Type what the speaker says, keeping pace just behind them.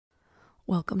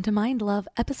Welcome to Mind Love,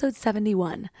 episode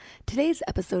 71. Today's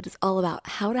episode is all about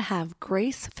how to have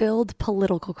grace-filled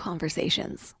political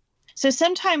conversations. So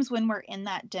sometimes when we're in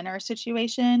that dinner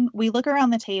situation, we look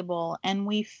around the table and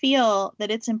we feel that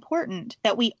it's important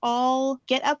that we all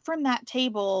get up from that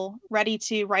table ready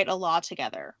to write a law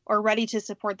together or ready to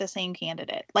support the same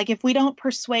candidate. Like if we don't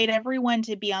persuade everyone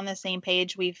to be on the same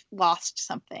page, we've lost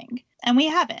something. And we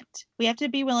haven't. We have to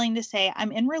be willing to say,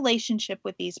 I'm in relationship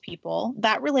with these people.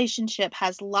 That relationship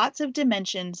has lots of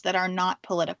dimensions that are not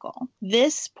political.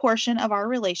 This portion of our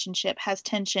relationship has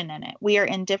tension in it. We are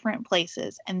in different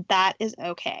places, and that is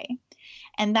okay.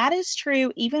 And that is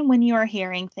true even when you are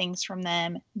hearing things from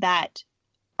them that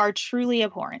are truly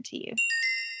abhorrent to you.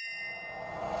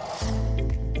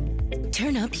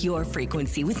 Turn up your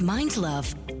frequency with Mind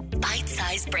Love.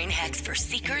 Bite-sized brain hacks for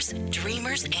seekers,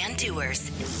 dreamers, and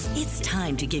doers. It's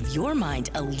time to give your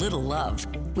mind a little love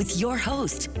with your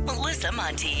host, Melissa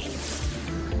Monte.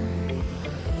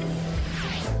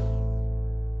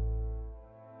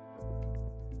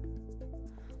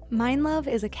 Mind Love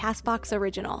is a CastBox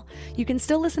original. You can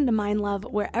still listen to Mind Love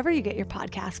wherever you get your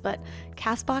podcasts, but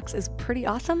CastBox is pretty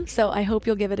awesome, so I hope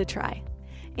you'll give it a try.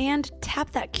 And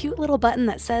tap that cute little button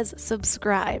that says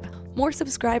subscribe. More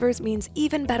subscribers means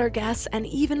even better guests and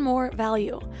even more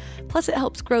value. Plus it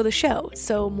helps grow the show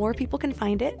so more people can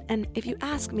find it, and if you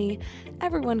ask me,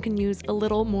 everyone can use a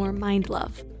little more mind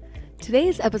love.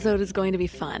 Today's episode is going to be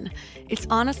fun. It's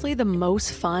honestly the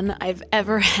most fun I've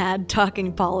ever had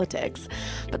talking politics.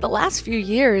 But the last few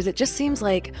years, it just seems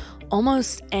like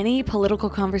almost any political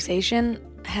conversation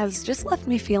has just left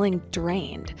me feeling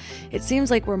drained. It seems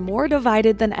like we're more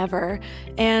divided than ever,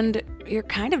 and you're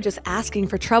kind of just asking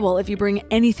for trouble if you bring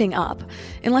anything up,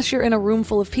 unless you're in a room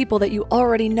full of people that you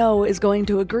already know is going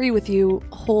to agree with you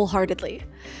wholeheartedly.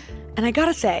 And I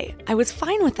gotta say, I was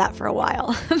fine with that for a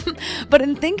while. But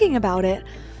in thinking about it,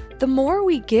 the more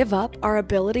we give up our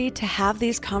ability to have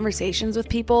these conversations with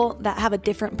people that have a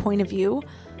different point of view,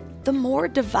 the more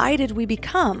divided we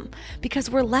become because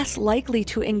we're less likely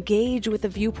to engage with a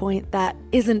viewpoint that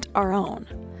isn't our own.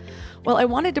 Well, I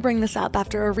wanted to bring this up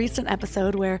after a recent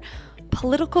episode where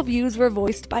political views were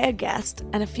voiced by a guest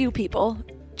and a few people,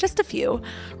 just a few,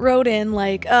 wrote in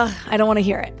like, I don't want to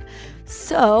hear it.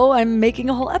 So I'm making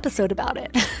a whole episode about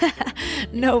it.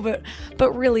 No,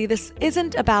 but really, this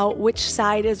isn't about which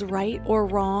side is right or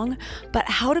wrong, but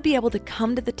how to be able to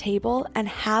come to the table and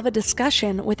have a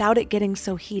discussion without it getting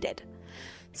so heated.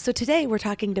 So today we're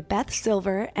talking to Beth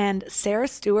Silver and Sarah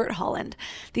Stewart Holland,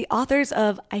 the authors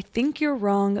of I Think You're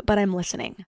Wrong, But I'm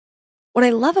Listening. What I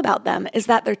love about them is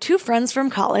that they're two friends from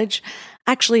college,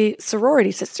 actually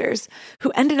sorority sisters,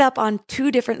 who ended up on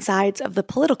two different sides of the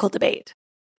political debate.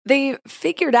 They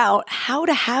figured out how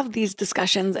to have these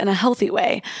discussions in a healthy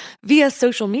way via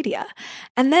social media,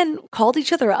 and then called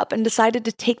each other up and decided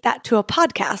to take that to a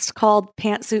podcast called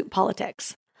Pantsuit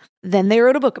Politics. Then they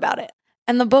wrote a book about it,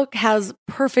 and the book has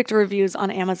perfect reviews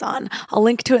on Amazon. I'll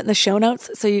link to it in the show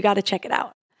notes, so you got to check it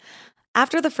out.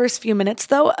 After the first few minutes,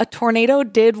 though, a tornado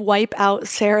did wipe out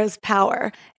Sarah's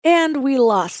power, and we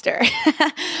lost her.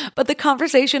 But the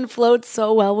conversation flowed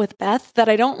so well with Beth that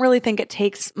I don't really think it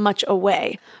takes much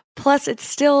away. Plus, it's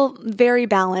still very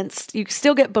balanced. You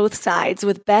still get both sides,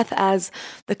 with Beth as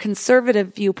the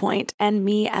conservative viewpoint and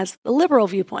me as the liberal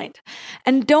viewpoint.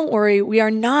 And don't worry, we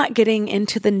are not getting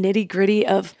into the nitty-gritty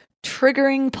of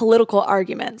triggering political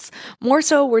arguments. More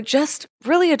so, we're just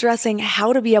really addressing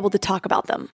how to be able to talk about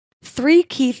them. 3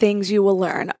 key things you will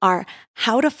learn are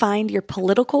how to find your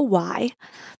political why,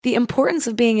 the importance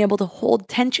of being able to hold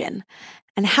tension,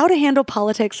 and how to handle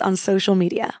politics on social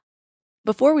media.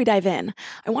 Before we dive in,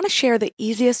 I want to share the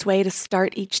easiest way to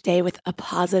start each day with a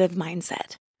positive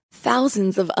mindset.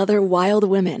 Thousands of other wild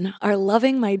women are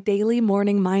loving my daily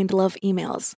morning Mind Love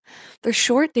emails. They're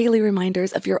short daily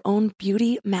reminders of your own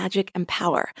beauty, magic, and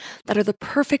power that are the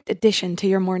perfect addition to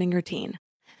your morning routine.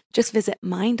 Just visit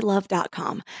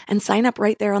mindlove.com and sign up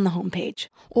right there on the homepage.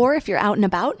 Or if you're out and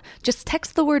about, just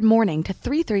text the word morning to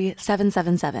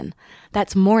 33777.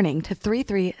 That's morning to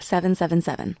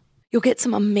 33777. You'll get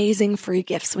some amazing free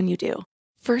gifts when you do.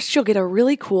 First, you'll get a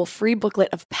really cool free booklet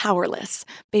of Power Lists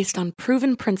based on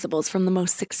proven principles from the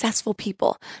most successful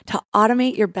people to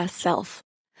automate your best self.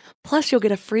 Plus, you'll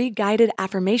get a free guided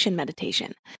affirmation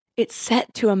meditation. It's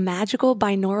set to a magical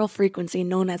binaural frequency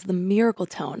known as the miracle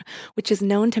tone, which is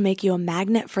known to make you a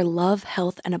magnet for love,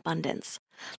 health, and abundance.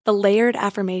 The layered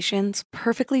affirmations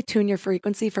perfectly tune your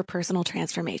frequency for personal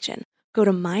transformation. Go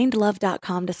to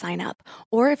mindlove.com to sign up,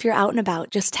 or if you're out and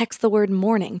about, just text the word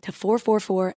morning to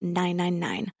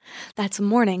 444-999. That's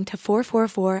morning to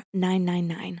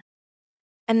 444-999.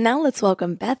 And now let's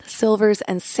welcome Beth Silvers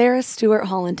and Sarah Stewart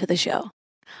Holland to the show.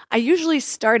 I usually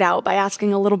start out by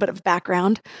asking a little bit of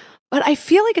background, but I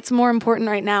feel like it's more important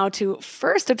right now to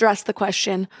first address the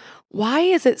question, why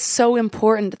is it so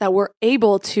important that we're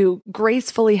able to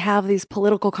gracefully have these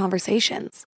political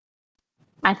conversations?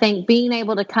 I think being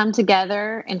able to come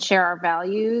together and share our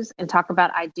values and talk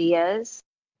about ideas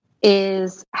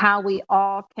is how we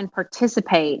all can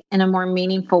participate in a more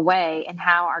meaningful way in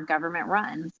how our government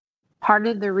runs. Part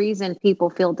of the reason people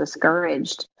feel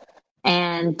discouraged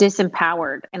and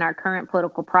disempowered in our current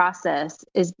political process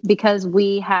is because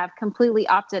we have completely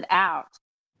opted out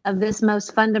of this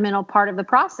most fundamental part of the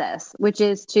process, which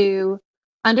is to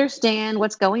understand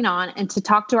what's going on and to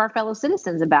talk to our fellow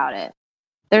citizens about it.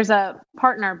 There's a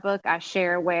part in our book I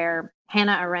share where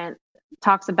Hannah Arendt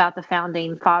talks about the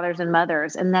founding fathers and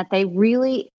mothers and that they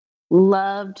really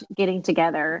loved getting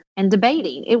together and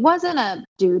debating. It wasn't a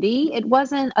duty. It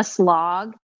wasn't a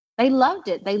slog. They loved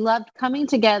it. They loved coming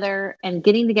together and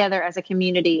getting together as a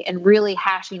community and really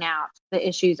hashing out the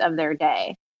issues of their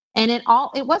day. And it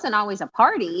wasn't always a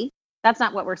party. That's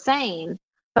not what we're saying,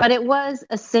 but it was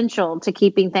essential to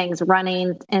keeping things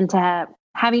running and to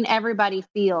having everybody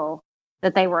feel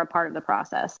that they were a part of the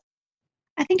process.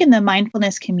 I think in the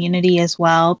mindfulness community as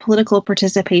well, political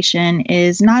participation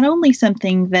is not only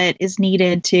something that is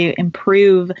needed to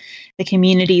improve the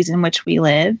communities in which we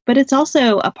live, but it's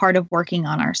also a part of working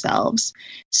on ourselves.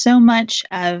 So much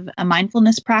of a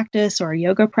mindfulness practice or a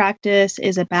yoga practice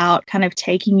is about kind of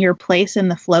taking your place in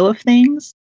the flow of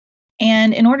things.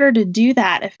 And in order to do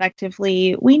that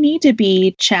effectively, we need to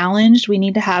be challenged. We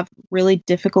need to have really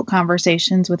difficult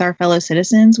conversations with our fellow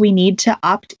citizens. We need to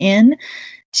opt in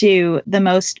to the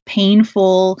most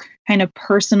painful kind of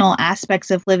personal aspects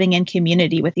of living in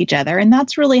community with each other. And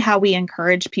that's really how we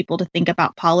encourage people to think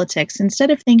about politics.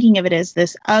 Instead of thinking of it as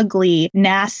this ugly,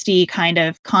 nasty kind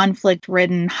of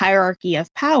conflict-ridden hierarchy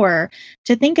of power,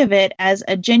 to think of it as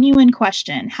a genuine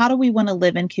question. How do we want to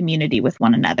live in community with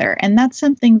one another? And that's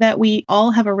something that we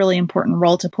all have a really important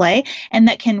role to play and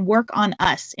that can work on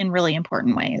us in really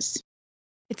important ways.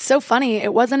 It's so funny.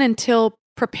 It wasn't until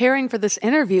preparing for this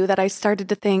interview that I started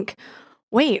to think,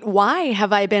 wait, why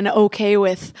have I been okay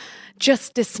with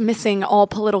just dismissing all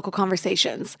political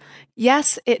conversations?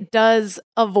 Yes, it does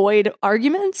avoid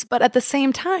arguments, but at the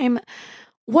same time,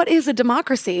 what is a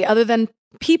democracy other than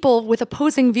people with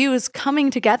opposing views coming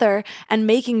together and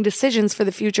making decisions for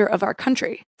the future of our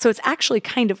country? So it's actually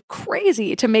kind of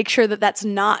crazy to make sure that that's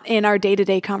not in our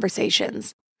day-to-day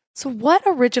conversations. So what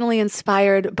originally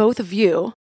inspired both of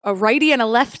you, a righty and a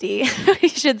lefty, we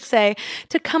should say,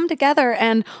 to come together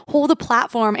and hold a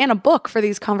platform and a book for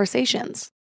these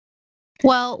conversations?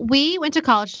 Well, we went to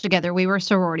college together. We were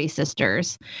sorority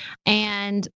sisters,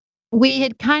 and we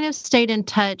had kind of stayed in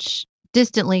touch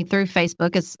distantly through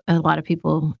Facebook, as a lot of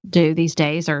people do these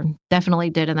days, or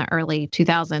definitely did in the early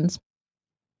 2000s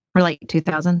or late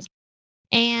 2000s.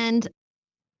 And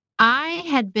I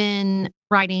had been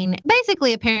writing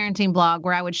basically a parenting blog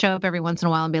where I would show up every once in a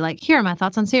while and be like, here are my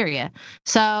thoughts on Syria.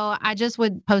 So I just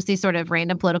would post these sort of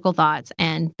random political thoughts.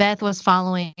 And Beth was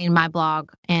following my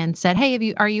blog and said,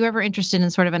 hey, are you ever interested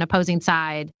in sort of an opposing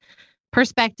side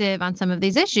perspective on some of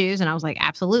these issues? And I was like,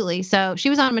 absolutely. So she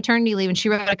was on maternity leave and she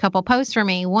wrote a couple posts for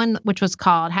me, one which was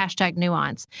called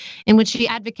 #nuance, in which she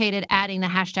advocated adding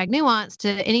the #nuance to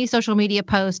any social media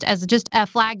post as just a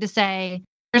flag to say,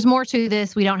 there's more to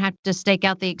this. We don't have to stake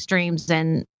out the extremes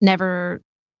and never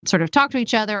sort of talk to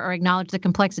each other or acknowledge the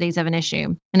complexities of an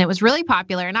issue. And it was really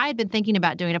popular. And I had been thinking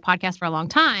about doing a podcast for a long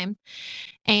time.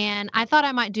 And I thought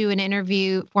I might do an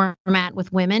interview format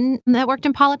with women that worked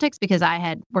in politics because I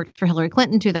had worked for Hillary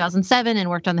Clinton in 2007 and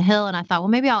worked on the Hill. And I thought, well,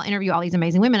 maybe I'll interview all these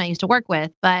amazing women I used to work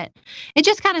with. But it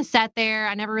just kind of sat there.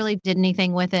 I never really did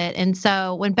anything with it. And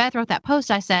so when Beth wrote that post,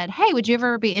 I said, hey, would you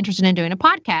ever be interested in doing a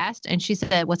podcast? And she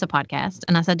said, what's a podcast?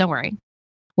 And I said, don't worry.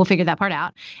 We'll figure that part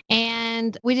out.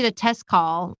 And we did a test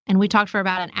call and we talked for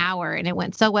about an hour and it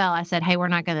went so well. I said, hey, we're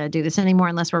not going to do this anymore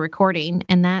unless we're recording.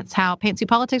 And that's how Pantsuit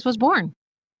Politics was born.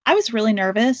 I was really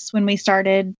nervous when we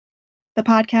started the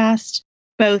podcast,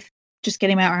 both just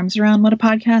getting my arms around what a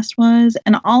podcast was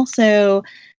and also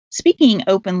speaking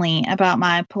openly about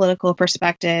my political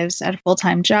perspectives. I had a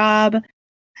full-time job,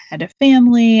 I had a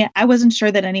family. I wasn't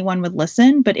sure that anyone would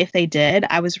listen, but if they did,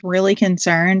 I was really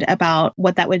concerned about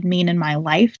what that would mean in my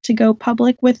life to go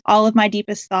public with all of my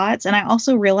deepest thoughts. And I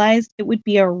also realized it would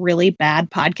be a really bad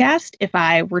podcast if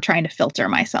I were trying to filter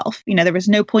myself. You know, there was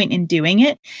no point in doing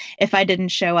it if I didn't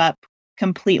show up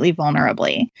completely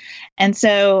vulnerably. And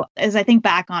so as I think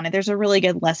back on it, there's a really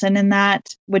good lesson in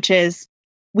that, which is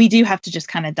we do have to just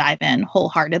kind of dive in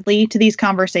wholeheartedly to these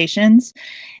conversations.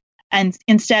 And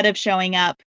instead of showing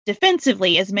up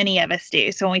defensively, as many of us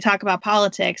do. So when we talk about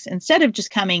politics, instead of just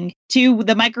coming to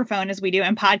the microphone as we do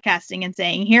in podcasting and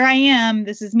saying, here I am,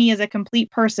 this is me as a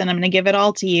complete person, I'm going to give it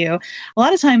all to you. A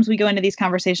lot of times we go into these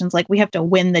conversations like we have to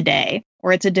win the day,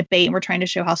 or it's a debate and we're trying to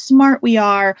show how smart we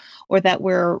are, or that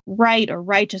we're right or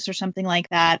righteous or something like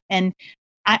that. And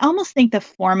I almost think the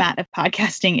format of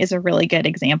podcasting is a really good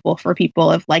example for people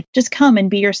of like, just come and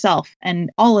be yourself, and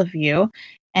all of you,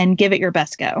 and give it your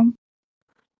best go.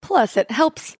 Plus, it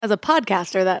helps as a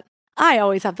podcaster that I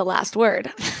always have the last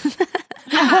word. Just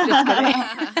kidding.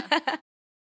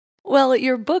 Well,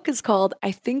 your book is called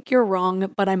I Think You're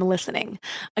Wrong, But I'm Listening,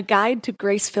 A Guide to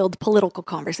Grace-Filled Political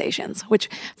Conversations, which,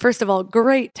 first of all,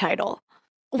 great title.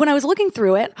 When I was looking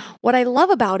through it, what I love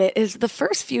about it is the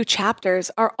first few chapters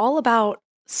are all about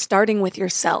starting with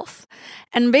yourself.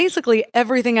 And basically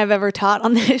everything I've ever taught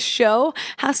on this show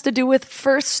has to do with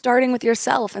first starting with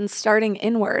yourself and starting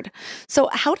inward. So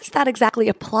how does that exactly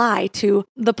apply to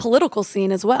the political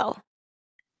scene as well?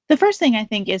 The first thing I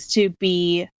think is to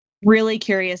be really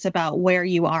curious about where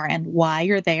you are and why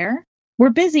you're there. We're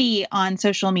busy on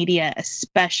social media,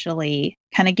 especially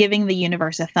kind of giving the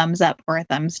universe a thumbs up or a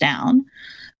thumbs down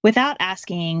without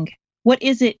asking, what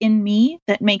is it in me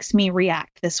that makes me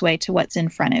react this way to what's in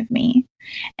front of me?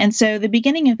 And so the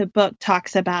beginning of the book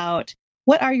talks about,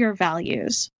 what are your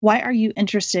values? Why are you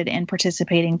interested in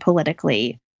participating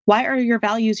politically? Why are your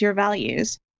values your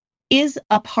values? Is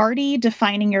a party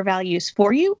defining your values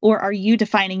for you, or are you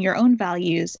defining your own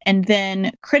values and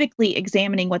then critically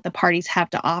examining what the parties have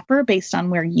to offer based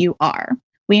on where you are?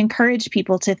 We encourage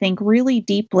people to think really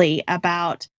deeply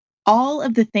about all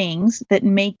of the things that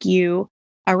make you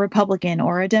a Republican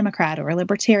or a Democrat or a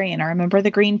Libertarian or a member of the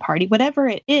Green Party, whatever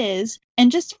it is,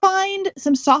 and just find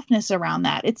some softness around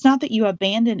that. It's not that you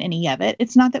abandon any of it.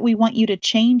 It's not that we want you to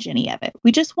change any of it.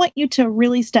 We just want you to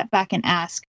really step back and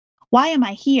ask, why am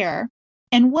I here?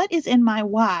 And what is in my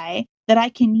why that I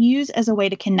can use as a way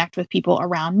to connect with people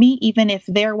around me, even if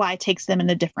their why takes them in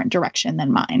a different direction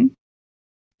than mine?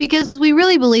 Because we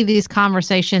really believe these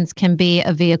conversations can be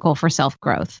a vehicle for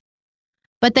self-growth.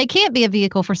 But they can't be a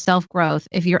vehicle for self-growth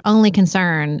if your only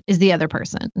concern is the other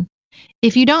person.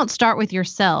 If you don't start with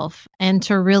yourself and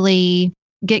to really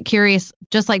get curious,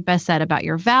 just like Beth said, about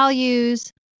your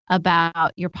values,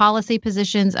 about your policy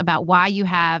positions, about why you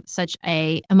have such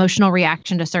a emotional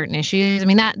reaction to certain issues. I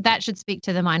mean, that should speak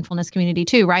to the mindfulness community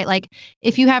too, right? Like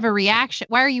if you have a reaction,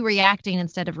 why are you reacting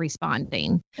instead of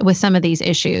responding with some of these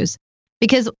issues?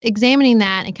 Because examining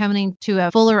that and coming to a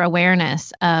fuller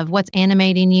awareness of what's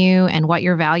animating you and what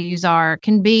your values are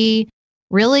can be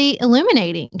really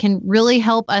illuminating, can really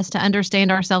help us to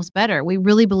understand ourselves better. We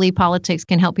really believe politics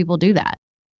can help people do that.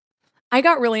 I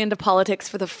got really into politics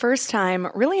for the first time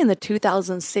really in the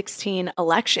 2016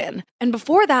 election. And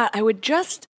before that, I would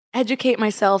just educate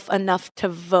myself enough to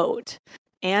vote.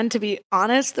 And to be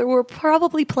honest, there were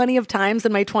probably plenty of times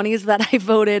in my 20s that I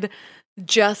voted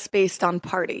just based on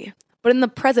party. But in the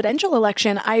presidential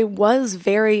election, I was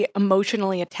very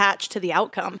emotionally attached to the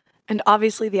outcome. And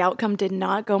obviously the outcome did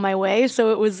not go my way,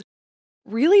 so it was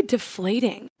really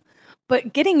deflating.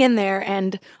 But getting in there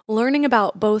and learning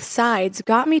about both sides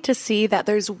got me to see that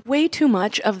there's way too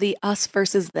much of the us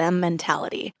versus them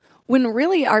mentality, when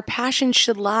really our passion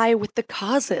should lie with the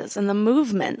causes and the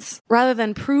movements, rather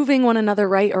than proving one another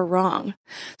right or wrong.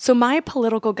 So my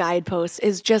political guidepost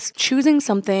is just choosing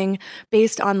something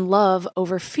based on love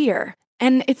over fear.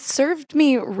 And it served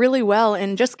me really well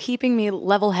in just keeping me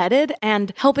level-headed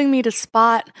and helping me to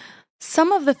spot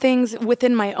some of the things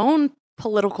within my own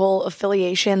political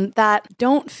affiliation that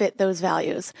don't fit those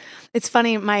values. It's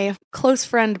funny, my close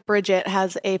friend Bridget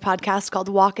has a podcast called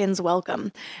Walk-Ins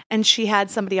Welcome, and she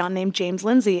had somebody on named James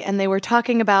Lindsay, and they were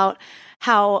talking about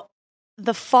how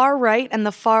the far right and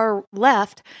the far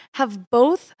left have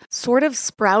both sort of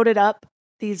sprouted up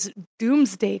these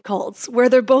doomsday cults where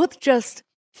they're both just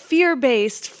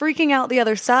fear-based, freaking out the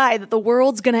other side that the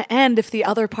world's going to end if the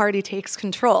other party takes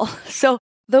control. So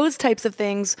those types of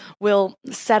things will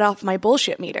set off my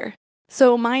bullshit meter.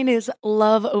 So mine is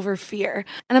love over fear.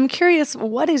 And I'm curious,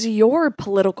 what is your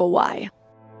political why?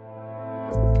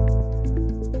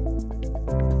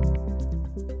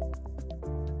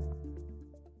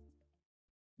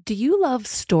 Do you love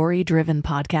story-driven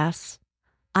podcasts?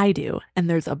 I do, and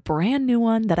there's a brand new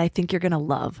one that I think you're going to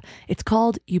love. It's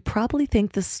called You Probably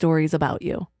Think This Story's About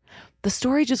You. The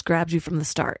story just grabs you from the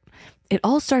start. It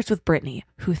all starts with Brittany,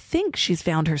 who thinks she's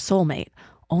found her soulmate,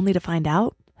 only to find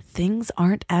out things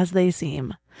aren't as they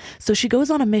seem. So she goes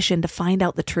on a mission to find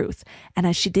out the truth, and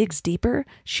as she digs deeper,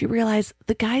 she realizes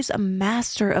the guy's a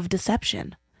master of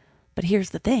deception. But here's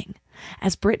the thing.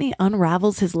 As Brittany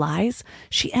unravels his lies,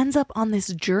 she ends up on this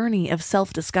journey of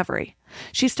self-discovery.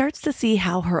 She starts to see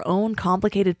how her own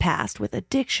complicated past with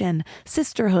addiction,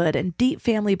 sisterhood, and deep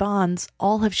family bonds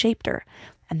all have shaped her.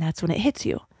 And that's when it hits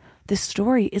you. This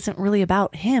story isn't really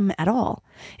about him at all.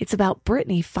 It's about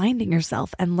Brittany finding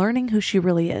herself and learning who she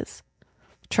really is.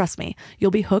 Trust me,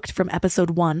 you'll be hooked from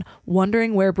episode 1,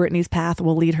 wondering where Brittany's path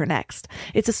will lead her next.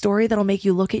 It's a story that'll make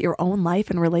you look at your own life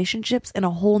and relationships in a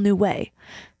whole new way.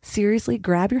 Seriously,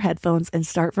 grab your headphones and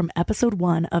start from episode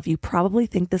 1 of You Probably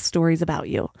Think This Story's About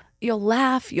You. You'll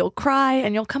laugh, you'll cry,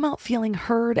 and you'll come out feeling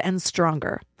heard and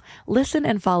stronger. Listen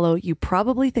and follow You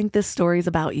Probably Think This Story's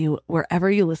About You wherever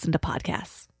you listen to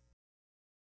podcasts.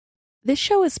 This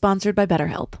show is sponsored by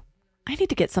BetterHelp. I need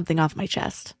to get something off my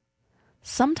chest.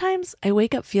 Sometimes I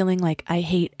wake up feeling like I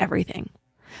hate everything.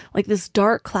 Like this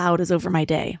dark cloud is over my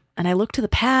day, and I look to the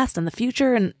past and the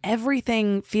future and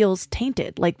everything feels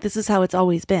tainted, like this is how it's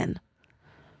always been.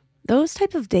 Those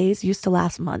type of days used to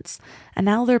last months, and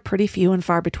now they're pretty few and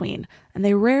far between, and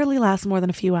they rarely last more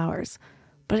than a few hours,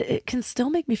 but it can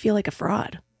still make me feel like a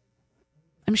fraud.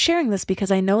 I'm sharing this because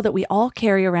I know that we all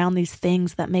carry around these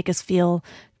things that make us feel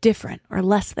different or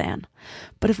less than,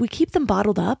 but if we keep them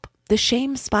bottled up, the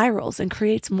shame spirals and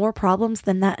creates more problems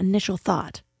than that initial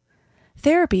thought.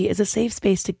 Therapy is a safe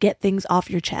space to get things off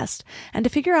your chest and to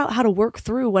figure out how to work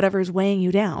through whatever's weighing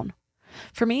you down.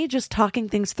 For me, just talking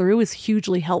things through is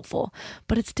hugely helpful,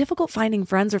 but it's difficult finding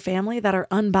friends or family that are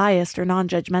unbiased or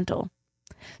non-judgmental.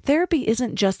 Therapy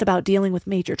isn't just about dealing with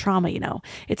major trauma,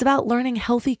 It's about learning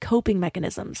healthy coping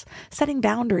mechanisms, setting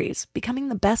boundaries, becoming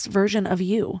the best version of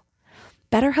you.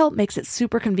 BetterHelp makes it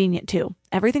super convenient too.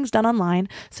 Everything's done online,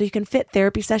 so you can fit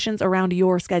therapy sessions around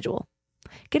your schedule.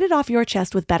 Get it off your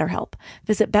chest with BetterHelp.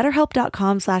 Visit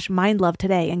betterhelp.com/mindlove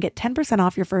today and get 10%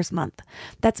 off your first month.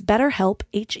 That's BetterHelp,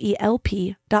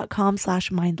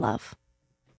 HELP.com/mindlove.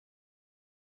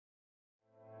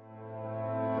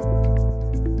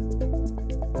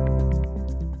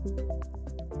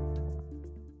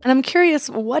 And I'm curious,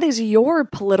 what is your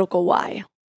political why?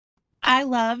 I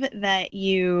love that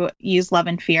you use love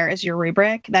and fear as your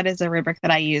rubric. That is a rubric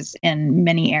that I use in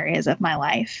many areas of my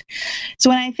life. So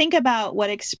when I think about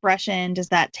what expression does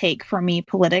that take for me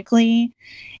politically,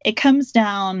 it comes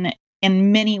down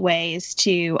in many ways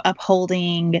to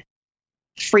upholding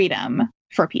freedom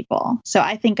for people. So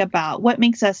I think about what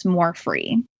makes us more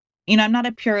free. I'm not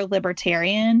a pure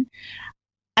libertarian.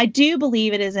 I do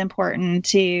believe it is important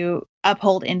to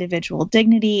uphold individual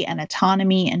dignity and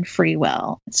autonomy and free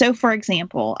will. So, for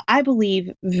example, I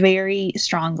believe very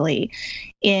strongly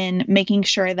in making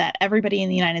sure that everybody in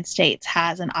the United States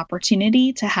has an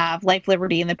opportunity to have life,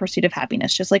 liberty, and the pursuit of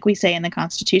happiness, just like we say in the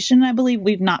Constitution. I believe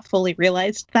we've not fully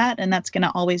realized that, and that's going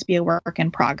to always be a work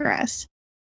in progress.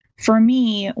 For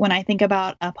me, when I think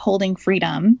about upholding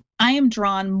freedom, I am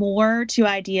drawn more to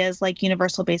ideas like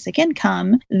universal basic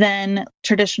income than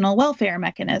traditional welfare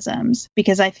mechanisms,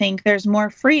 because I think there's more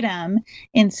freedom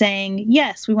in saying,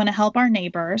 yes, we want to help our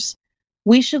neighbors.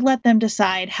 We should let them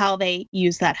decide how they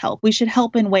use that help. We should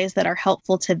help in ways that are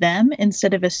helpful to them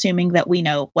instead of assuming that we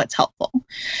know what's helpful.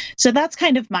 So that's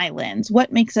kind of my lens.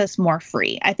 What makes us more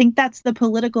free? I think that's the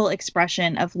political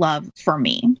expression of love for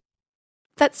me.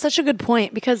 That's such a good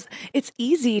point, because it's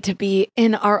easy to be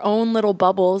in our own little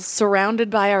bubbles, surrounded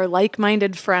by our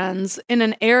like-minded friends, in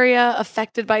an area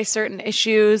affected by certain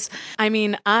issues. I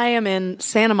mean, I am in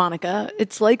Santa Monica.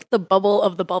 It's like the bubble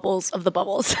of the bubbles of the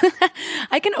bubbles.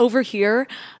 I can overhear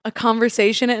a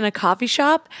conversation in a coffee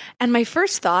shop, and my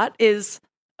first thought is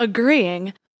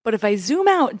agreeing. But if I zoom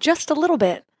out just a little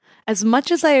bit, as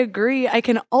much as I agree, I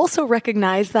can also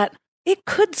recognize that it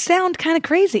could sound kind of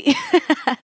crazy.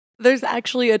 There's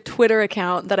actually a Twitter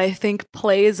account that I think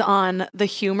plays on the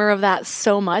humor of that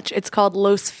so much. It's called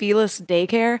Los Feliz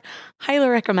Daycare. Highly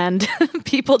recommend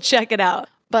people check it out.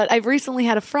 But I've recently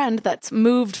had a friend that's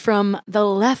moved from the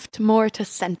left more to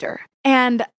center.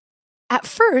 And at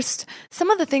first, some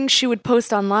of the things she would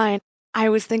post online, I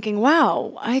was thinking,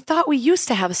 wow, I thought we used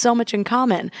to have so much in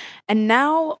common. And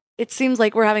now it seems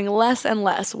like we're having less and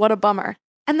less. What a bummer.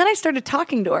 And then I started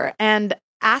talking to her and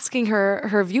asking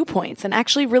her viewpoints and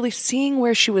actually really seeing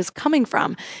where she was coming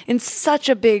from in such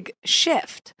a big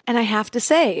shift. And I have to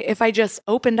say, if I just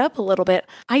opened up a little bit,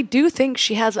 I do think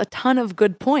she has a ton of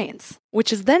good points,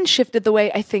 which has then shifted the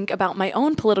way I think about my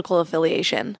own political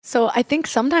affiliation. So I think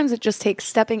sometimes it just takes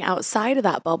stepping outside of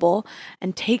that bubble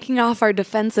and taking off our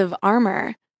defensive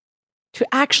armor to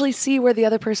actually see where the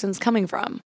other person's coming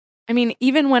from. I mean,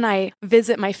 even when I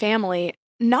visit my family,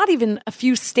 not even a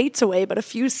few states away, but a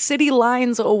few city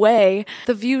lines away,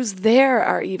 the views there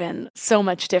are even so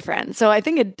much different. So I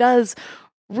think it does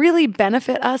really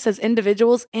benefit us as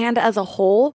individuals and as a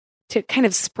whole to kind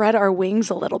of spread our wings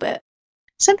a little bit?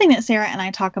 Something that Sarah and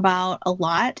I talk about a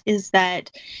lot is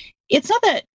that it's not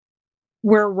that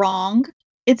we're wrong.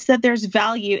 It's that there's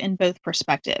value in both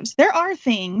perspectives. There are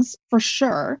things for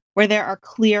sure where there are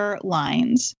clear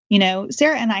lines.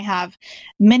 Sarah and I have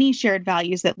many shared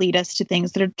values that lead us to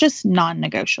things that are just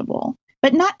non-negotiable,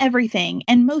 but not everything,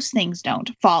 and most things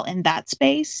don't fall in that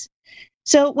space.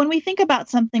 So when we think about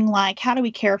something like how do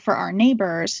we care for our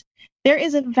neighbors, there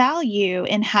is a value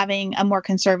in having a more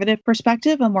conservative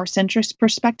perspective, a more centrist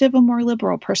perspective, a more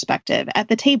liberal perspective at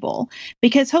the table,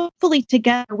 because hopefully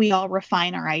together we all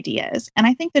refine our ideas. And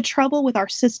I think the trouble with our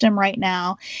system right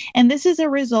now, and this is a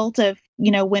result of,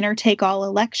 winner take all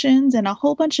elections and a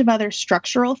whole bunch of other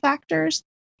structural factors,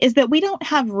 is that we don't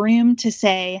have room to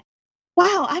say,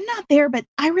 wow, I'm not there, but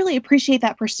I really appreciate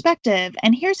that perspective.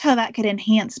 And here's how that could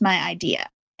enhance my idea.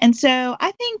 And so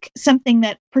I think something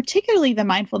that particularly the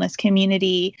mindfulness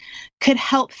community could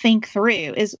help think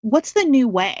through is what's the new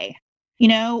way?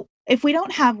 If we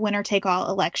don't have winner take all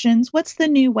elections, what's the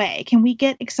new way? Can we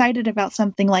get excited about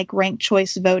something like ranked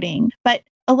choice voting? But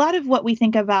a lot of what we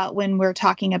think about when we're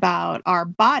talking about our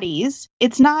bodies,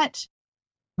 it's not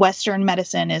Western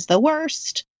medicine is the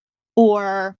worst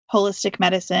or holistic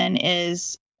medicine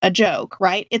is a joke,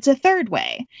 right? It's a third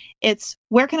way. It's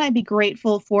where can I be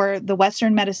grateful for the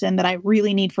Western medicine that I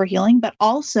really need for healing, but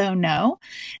also know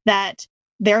that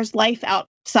there's life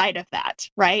outside of that,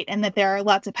 right? And that there are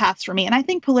lots of paths for me. And I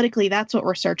think politically, that's what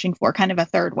we're searching for, kind of a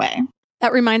third way.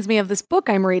 That reminds me of this book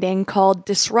I'm reading called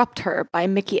Disrupt Her by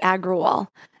Miki Agrawal.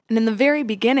 And in the very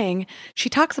beginning, she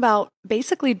talks about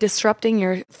basically disrupting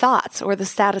your thoughts or the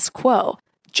status quo.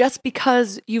 Just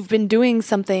because you've been doing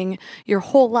something your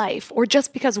whole life, or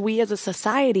just because we as a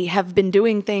society have been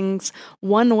doing things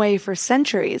one way for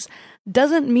centuries,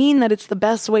 doesn't mean that it's the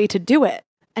best way to do it.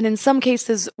 And in some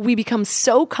cases, we become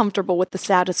so comfortable with the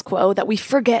status quo that we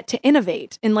forget to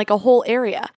innovate in like a whole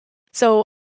area. So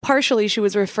partially she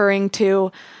was referring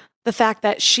to the fact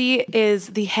that she is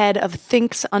the head of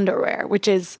Thinx Underwear, which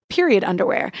is period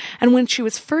underwear. And when she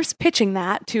was first pitching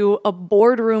that to a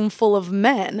boardroom full of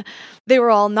men, they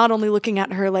were all not only looking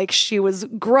at her like she was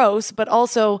gross, but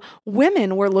also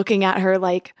women were looking at her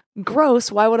like,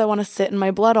 gross, why would I want to sit in my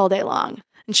blood all day long?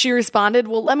 And she responded,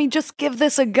 well, let me just give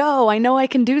this a go. I know I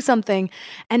can do something.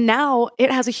 And now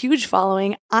it has a huge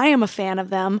following. I am a fan of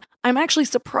them. I'm actually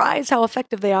surprised how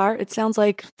effective they are. It sounds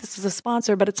like this is a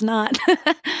sponsor, but it's not.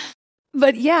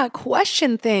 But yeah,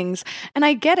 question things. And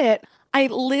I get it. I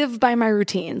live by my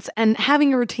routines, and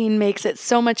having a routine makes it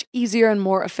so much easier and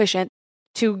more efficient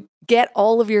to get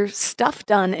all of your stuff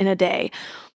done in a day.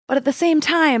 But at the same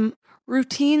time,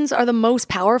 routines are the most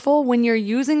powerful when you're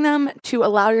using them to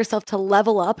allow yourself to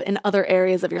level up in other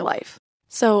areas of your life.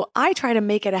 So I try to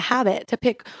make it a habit to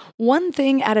pick one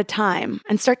thing at a time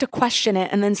and start to question it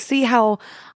and then see how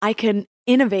I can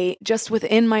innovate just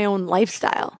within my own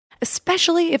lifestyle,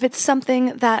 especially if it's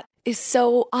something that is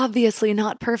so obviously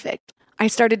not perfect. I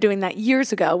started doing that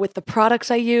years ago with the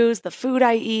products I use, the food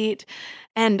I eat,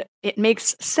 and it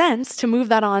makes sense to move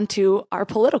that on to our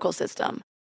political system.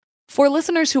 For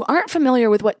listeners who aren't familiar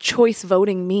with what choice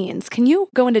voting means, can you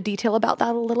go into detail about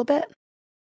that a little bit?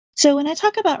 So when I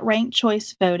talk about ranked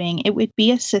choice voting, it would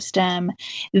be a system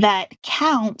that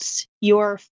counts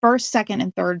your first, second,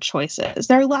 and third choices.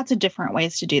 There are lots of different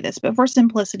ways to do this, but for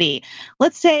simplicity,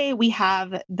 let's say we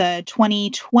have the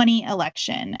 2020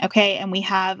 election, okay, and we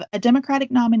have a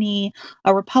Democratic nominee,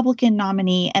 a Republican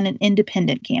nominee, and an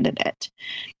independent candidate.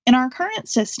 In our current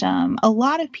system, a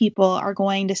lot of people are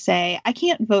going to say, I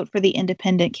can't vote for the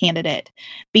independent candidate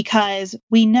because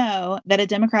we know that a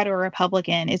Democrat or a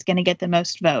Republican is going to get the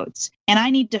most votes. And I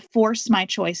need to force my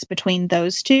choice between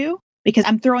those two because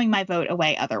I'm throwing my vote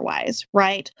away otherwise,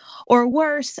 right? Or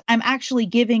worse, I'm actually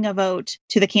giving a vote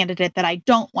to the candidate that I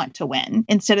don't want to win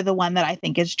instead of the one that I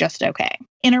think is just okay.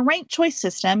 In a ranked choice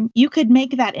system, you could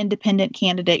make that independent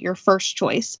candidate your first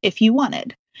choice if you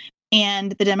wanted,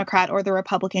 and the Democrat or the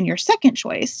Republican your second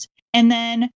choice. And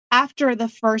then after the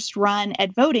first run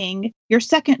at voting, your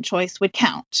second choice would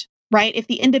count, right? If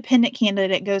the independent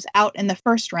candidate goes out in the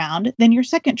first round, then your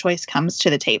second choice comes to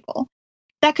the table.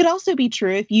 That could also be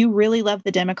true if you really love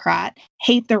the Democrat,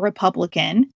 hate the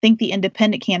Republican, think the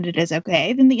independent candidate is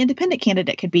okay, then the independent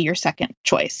candidate could be your second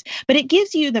choice. But it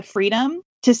gives you the freedom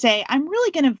to say, I'm really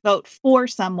going to vote for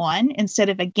someone instead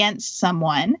of against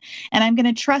someone. And I'm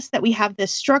going to trust that we have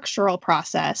this structural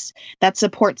process that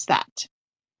supports that.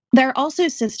 There are also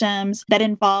systems that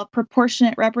involve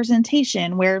proportionate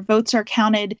representation where votes are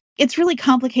counted. It's really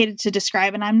complicated to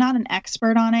describe, and I'm not an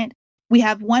expert on it. we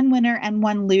have one winner and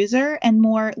one loser, and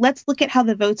more, let's look at how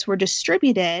the votes were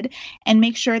distributed and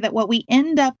make sure that what we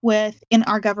end up with in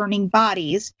our governing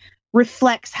bodies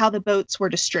reflects how the votes were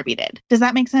distributed. Does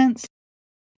that make sense?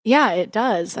 Yeah, it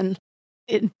does. And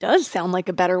it does sound like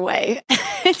a better way.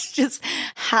 It's just,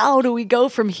 how do we go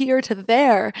from here to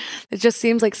there? It just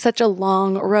seems like such a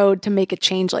long road to make a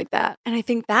change like that. And I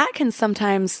think that can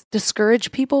sometimes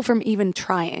discourage people from even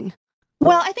trying.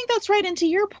 Well, I think that's right. And to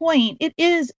your point, it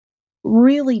is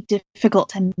really difficult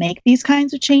to make these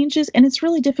kinds of changes, and it's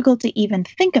really difficult to even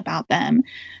think about them.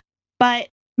 But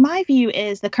my view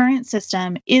is the current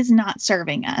system is not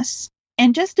serving us.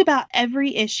 And just about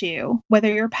every issue,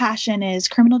 whether your passion is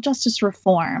criminal justice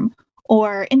reform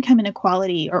or income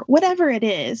inequality or whatever it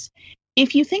is,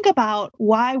 if you think about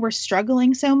why we're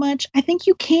struggling so much, I think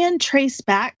you can trace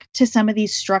back to some of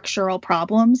these structural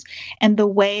problems and the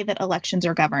way that elections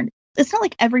are governed. It's not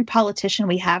like every politician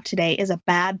we have today is a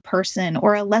bad person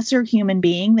or a lesser human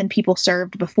being than people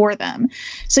served before them.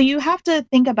 So you have to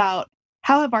think about,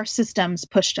 how have our systems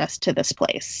pushed us to this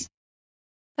place?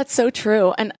 That's so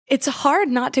true. And it's hard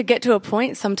not to get to a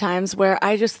point sometimes where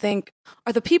I just think,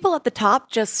 are the people at the top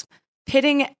just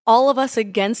pitting all of us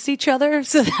against each other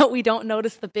so that we don't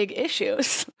notice the big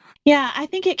issues? Yeah, I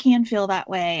think it can feel that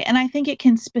way. And I think it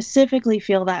can specifically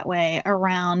feel that way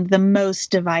around the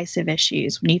most divisive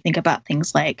issues when you think about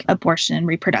things like abortion and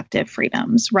reproductive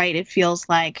freedoms, right? It feels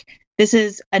like this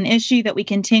is an issue that we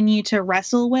continue to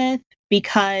wrestle with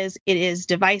because it is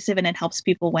divisive and it helps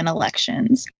people win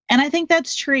elections. And I think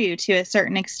that's true to a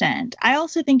certain extent. I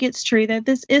also think it's true that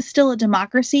this is still a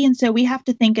democracy. And so we have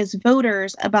to think as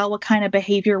voters about what kind of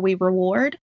behavior we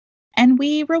reward. And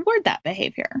we reward that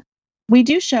behavior. We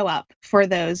do show up for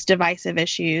those divisive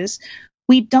issues.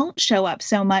 We don't show up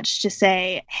so much to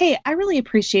say, hey, I really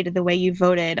appreciated the way you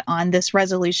voted on this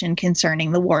resolution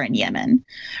concerning the war in Yemen,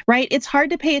 right? It's hard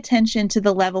to pay attention to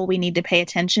the level we need to pay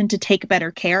attention to take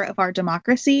better care of our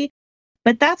democracy.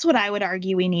 But that's what I would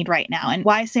argue we need right now, and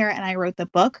why Sarah and I wrote the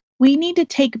book. We need to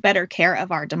take better care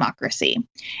of our democracy.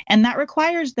 And that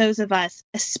requires those of us,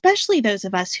 especially those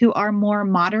of us who are more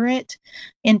moderate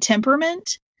in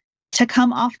temperament, to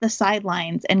come off the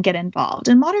sidelines and get involved.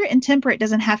 And moderate and temperate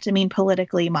doesn't have to mean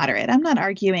politically moderate. I'm not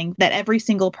arguing that every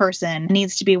single person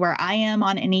needs to be where I am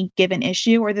on any given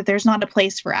issue, or that there's not a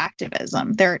place for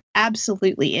activism. There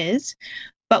absolutely is.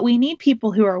 But we need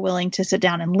people who are willing to sit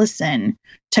down and listen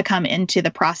to come into the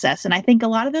process. And I think a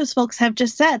lot of those folks have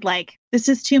just said, like, this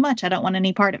is too much. I don't want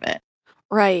any part of it.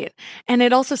 Right. And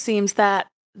it also seems that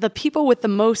the people with the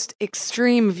most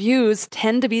extreme views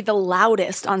tend to be the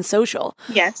loudest on social.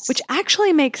 Yes. Which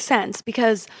actually makes sense,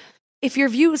 because if your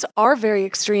views are very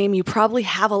extreme, you probably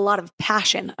have a lot of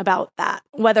passion about that,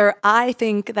 whether I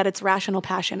think that it's rational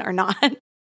passion or not.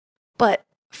 But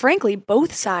frankly,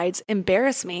 both sides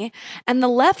embarrass me, and the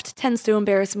left tends to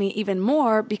embarrass me even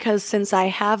more because since I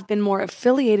have been more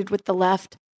affiliated with the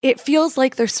left, it feels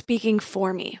like they're speaking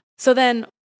for me. So then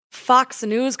Fox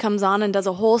News comes on and does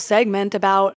a whole segment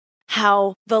about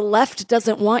how the left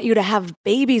doesn't want you to have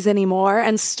babies anymore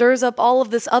and stirs up all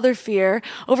of this other fear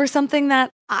over something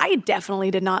that I definitely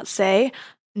did not say.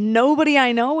 Nobody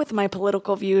I know with my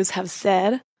political views have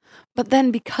said. But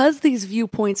then because these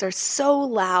viewpoints are so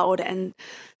loud and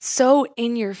so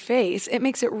in your face, it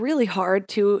makes it really hard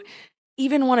to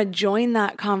even want to join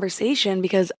that conversation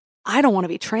because I don't want to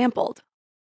be trampled.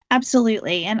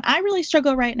 Absolutely. And I really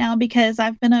struggle right now because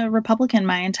I've been a Republican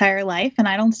my entire life, and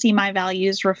I don't see my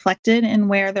values reflected in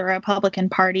where the Republican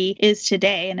Party is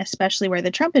today, and especially where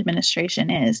the Trump administration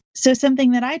is. So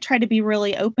something that I try to be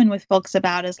really open with folks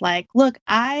about is like, look,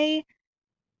 I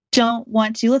don't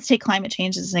want to, let's take climate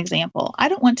change as an example. I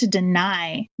don't want to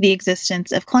deny the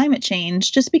existence of climate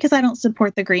change just because I don't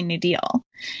support the Green New Deal.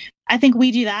 I think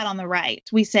we do that on the right.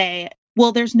 We say,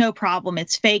 well, there's no problem.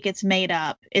 It's fake. It's made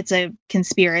up. It's a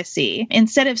conspiracy.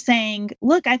 Instead of saying,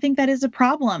 look, I think that is a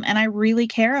problem and I really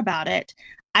care about it.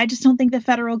 I just don't think the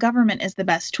federal government is the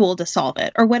best tool to solve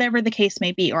it, or whatever the case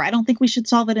may be. Or I don't think we should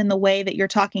solve it in the way that you're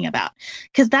talking about,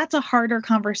 because that's a harder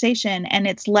conversation and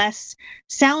it's less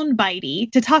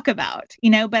soundbitey to talk about,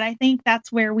 but I think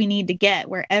that's where we need to get,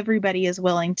 where everybody is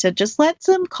willing to just let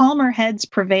some calmer heads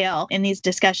prevail in these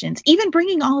discussions. Even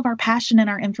bringing all of our passion and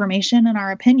our information and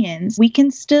our opinions, we can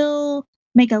still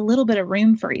make a little bit of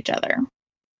room for each other.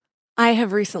 I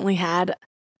have recently had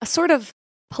a sort of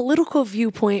political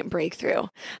viewpoint breakthrough.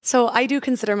 So I do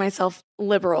consider myself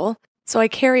liberal. So I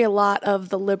carry a lot of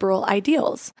the liberal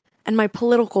ideals. And my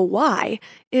political why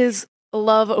is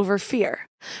love over fear.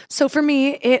 So for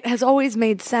me, it has always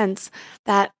made sense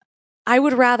that I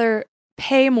would rather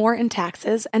pay more in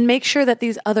taxes and make sure that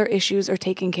these other issues are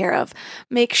taken care of.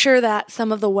 Make sure that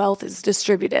some of the wealth is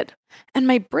distributed. And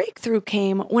my breakthrough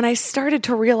came when I started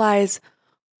to realize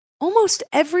almost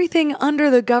everything under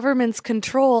the government's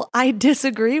control I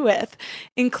disagree with,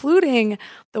 including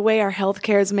the way our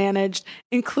healthcare is managed,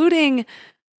 including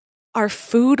our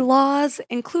food laws,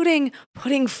 including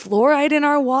putting fluoride in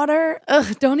our water.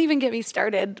 Ugh, don't even get me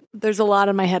started. There's a lot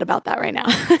in my head about that right now.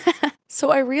 So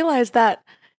I realized that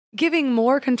giving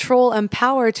more control and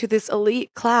power to this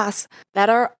elite class that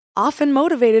are often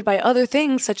motivated by other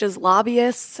things such as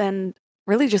lobbyists and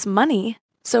really just money.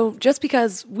 So just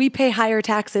because we pay higher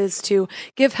taxes to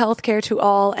give healthcare to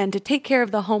all and to take care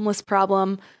of the homeless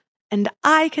problem, and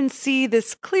I can see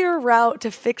this clear route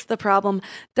to fix the problem,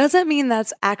 doesn't mean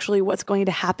that's actually what's going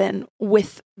to happen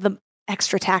with the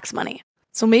extra tax money.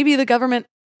 So maybe the government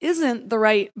isn't the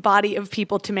right body of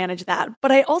people to manage that.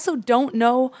 But I also don't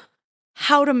know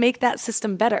how to make that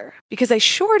system better, because I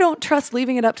sure don't trust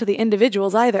leaving it up to the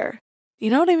individuals either. You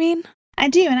know what I mean? I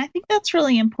do. And I think that's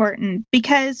really important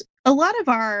because a lot of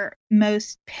our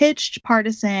most pitched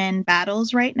partisan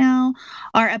battles right now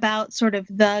are about sort of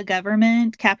the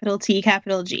government, capital T,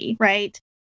 capital G, right?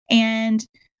 And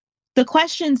the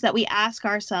questions that we ask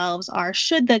ourselves are,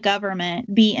 should the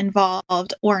government be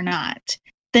involved or not?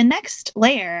 The next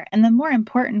layer, and the more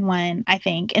important one, I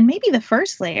think, and maybe the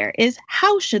first layer, is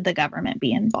how should the government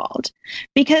be involved?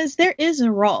 Because there is a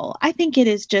role. I think it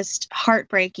is just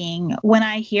heartbreaking when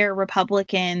I hear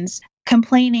Republicans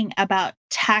complaining about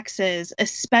taxes,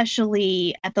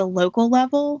 especially at the local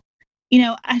level. You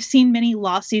know, I've seen many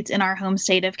lawsuits in our home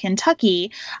state of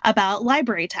Kentucky about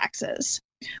library taxes.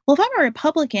 Well, if I'm a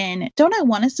Republican, don't I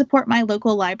want to support my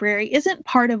local library? Isn't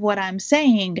part of what I'm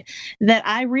saying that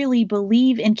I really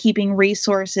believe in keeping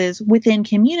resources within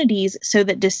communities so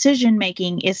that decision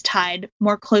making is tied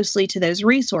more closely to those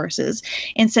resources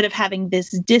instead of having this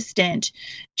distant,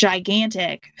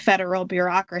 gigantic federal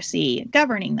bureaucracy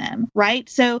governing them, right?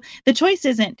 So the choice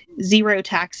isn't zero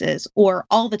taxes or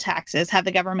all the taxes, have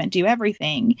the government do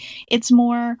everything. It's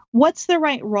more, what's the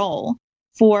right role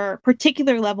for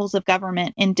particular levels of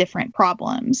government in different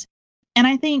problems? And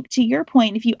I think, to your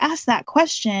point, if you ask that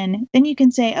question, then you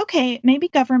can say, okay, maybe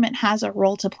government has a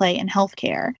role to play in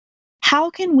healthcare.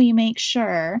 How can we make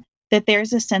sure that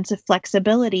there's a sense of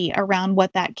flexibility around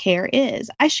what that care is?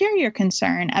 I share your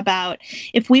concern about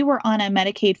if we were on a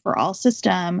Medicaid for all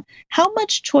system, how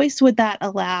much choice would that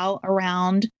allow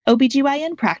around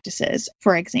OBGYN practices,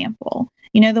 for example?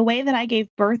 You know, the way that I gave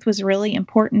birth was really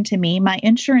important to me. My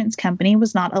insurance company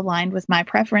was not aligned with my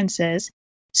preferences,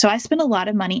 so I spent a lot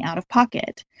of money out of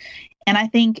pocket. And I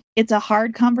think it's a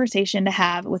hard conversation to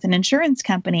have with an insurance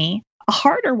company, a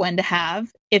harder one to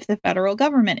have if the federal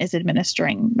government is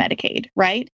administering Medicaid,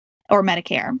 right? Or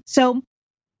Medicare. So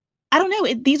I don't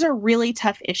know. These are really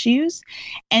tough issues.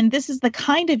 And this is the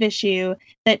kind of issue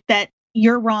that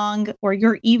you're wrong or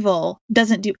you're evil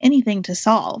doesn't do anything to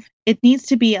solve. It needs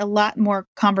to be a lot more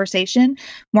conversation,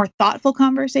 more thoughtful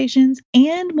conversations,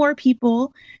 and more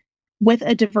people with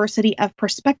a diversity of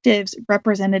perspectives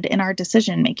represented in our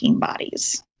decision-making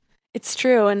bodies. It's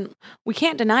true. And we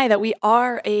can't deny that we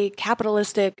are a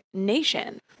capitalistic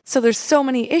nation. So there's so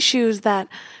many issues that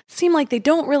seem like they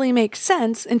don't really make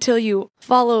sense until you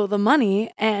follow the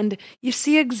money and you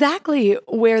see exactly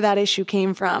where that issue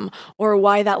came from, or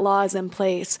why that law is in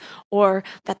place, or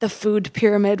that the food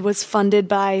pyramid was funded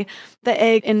by the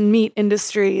egg and meat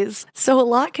industries. So a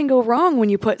lot can go wrong when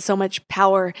you put so much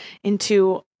power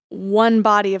into one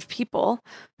body of people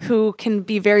who can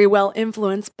be very well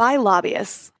influenced by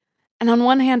lobbyists. And on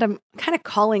one hand, I'm kind of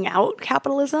calling out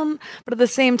capitalism, but at the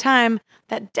same time,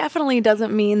 that definitely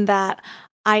doesn't mean that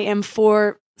I am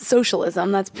for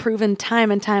socialism. That's proven time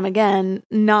and time again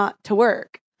not to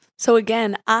work. So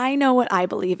again, I know what I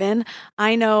believe in.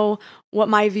 I know what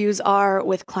my views are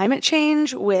with climate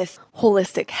change, with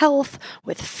holistic health,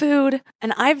 with food,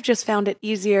 and I've just found it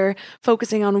easier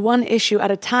focusing on one issue at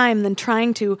a time than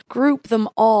trying to group them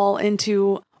all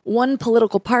into one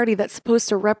political party that's supposed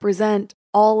to represent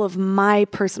all of my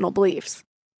personal beliefs.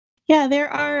 Yeah, there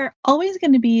are always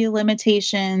going to be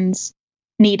limitations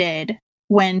needed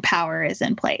when power is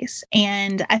in place.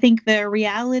 And I think the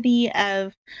reality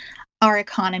of our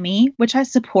economy, which I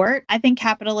support, I think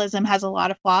capitalism has a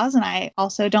lot of flaws, and I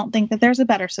also don't think that there's a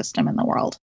better system in the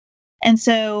world. And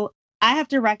so I have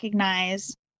to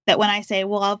recognize that when I say,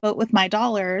 well, I'll vote with my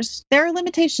dollars, there are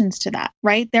limitations to that,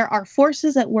 right? There are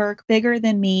forces at work bigger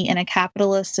than me in a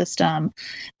capitalist system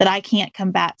that I can't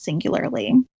combat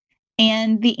singularly.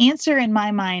 And the answer in my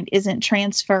mind isn't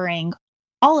transferring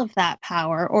all of that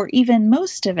power or even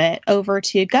most of it over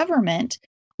to government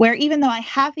where even though I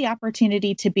have the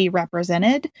opportunity to be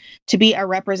represented, to be a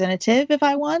representative if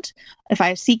I want, if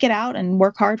I seek it out and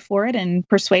work hard for it and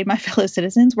persuade my fellow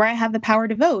citizens, where I have the power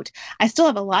to vote, I still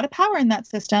have a lot of power in that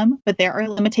system, but there are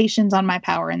limitations on my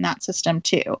power in that system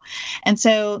too. And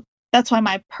so that's why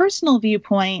my personal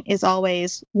viewpoint is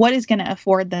always what is going to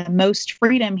afford the most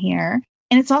freedom here.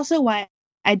 And it's also why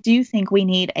I do think we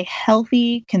need a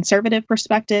healthy conservative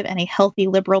perspective and a healthy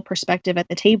liberal perspective at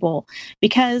the table,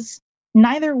 because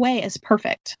neither way is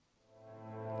perfect.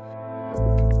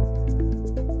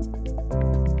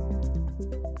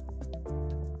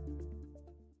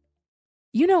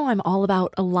 You know, I'm all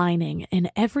about aligning in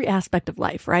every aspect of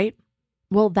life, right?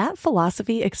 Well, that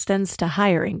philosophy extends to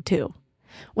hiring too.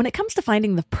 When it comes to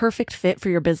finding the perfect fit for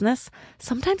your business,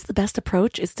 sometimes the best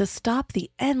approach is to stop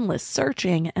the endless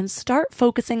searching and start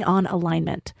focusing on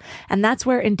alignment. And that's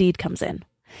where Indeed comes in.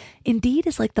 Indeed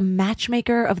is like the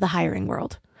matchmaker of the hiring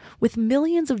world. With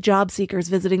millions of job seekers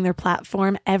visiting their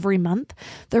platform every month,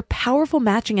 their powerful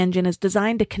matching engine is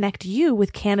designed to connect you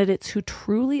with candidates who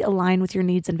truly align with your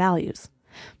needs and values.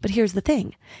 But here's the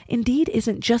thing. Indeed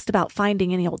isn't just about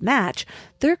finding any old match.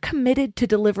 They're committed to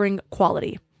delivering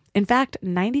quality. In fact,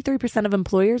 93% of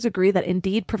employers agree that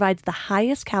Indeed provides the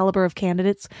highest caliber of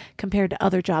candidates compared to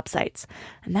other job sites.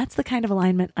 And that's the kind of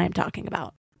alignment I'm talking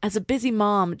about. As a busy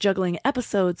mom juggling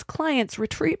episodes, clients,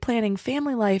 retreat planning,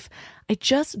 family life, I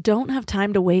just don't have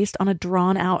time to waste on a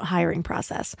drawn-out hiring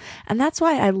process. And that's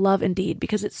why I love Indeed,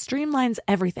 because it streamlines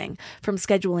everything from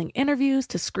scheduling interviews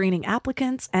to screening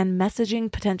applicants and messaging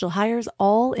potential hires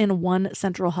all in one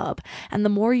central hub. And the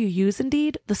more you use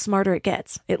Indeed, the smarter it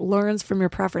gets. It learns from your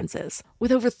preferences.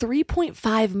 With over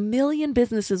 3.5 million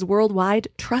businesses worldwide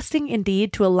trusting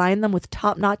Indeed to align them with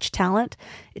top-notch talent,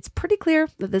 it's pretty clear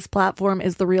that this platform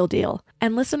is the real deal.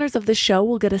 And listeners of this show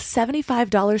will get a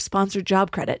 $75 sponsored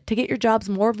job credit to get your jobs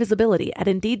more visibility at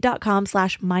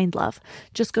Indeed.com/mindlove.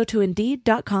 Just go to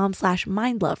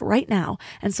Indeed.com/mindlove right now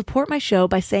and support my show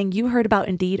by saying you heard about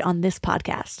Indeed on this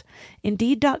podcast.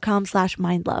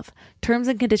 Indeed.com/mindlove. Terms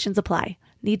and conditions apply.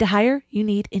 Need to hire? You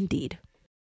need Indeed.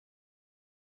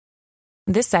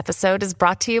 This episode is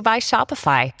brought to you by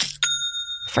Shopify.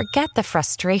 Forget the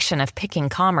frustration of picking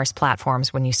commerce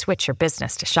platforms when you switch your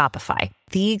business to Shopify,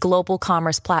 the global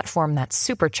commerce platform that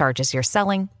supercharges your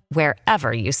selling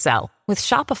wherever you sell. With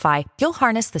Shopify, you'll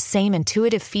harness the same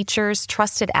intuitive features,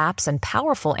 trusted apps, and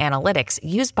powerful analytics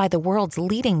used by the world's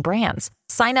leading brands.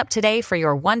 Sign up today for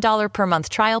your $1 per month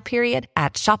trial period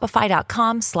at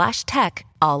shopify.com/tech,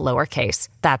 all lowercase.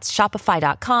 That's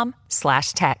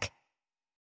shopify.com/tech.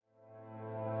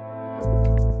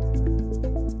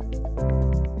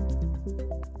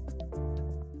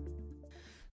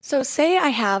 So say I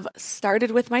have started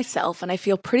with myself and I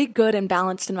feel pretty good and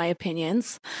balanced in my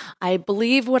opinions. I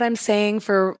believe what I'm saying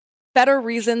for better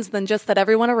reasons than just that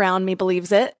everyone around me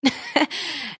believes it.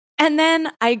 And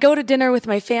then I go to dinner with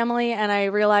my family and I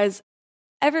realize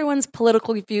everyone's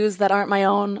political views that aren't my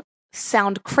own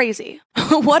sound crazy.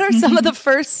 What are some of the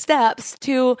first steps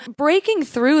to breaking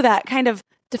through that kind of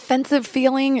defensive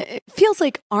feeling? It feels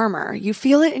like armor. You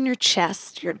feel it in your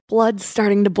chest, your blood's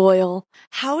starting to boil.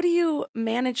 How do you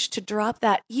manage to drop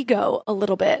that ego a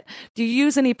little bit? Do you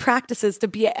use any practices to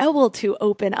be able to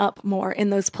open up more in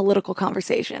those political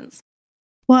conversations?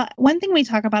 Well, one thing we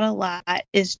talk about a lot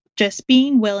is just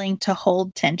being willing to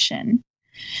hold tension.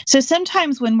 So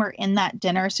sometimes when we're in that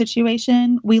dinner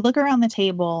situation, we look around the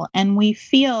table and we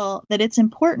feel that it's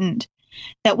important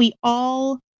that we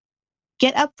all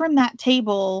get up from that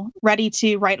table ready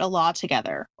to write a law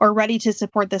together or ready to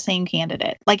support the same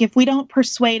candidate. Like if we don't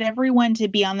persuade everyone to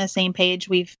be on the same page,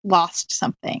 we've lost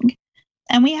something.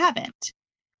 And we haven't.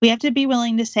 We have to be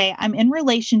willing to say, I'm in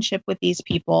relationship with these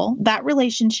people. That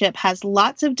relationship has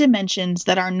lots of dimensions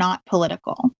that are not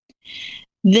political.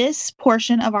 This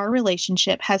portion of our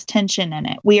relationship has tension in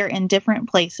it. We are in different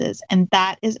places, and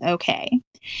that is okay.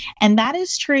 And that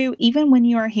is true even when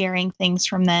you are hearing things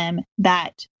from them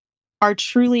that are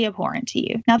truly abhorrent to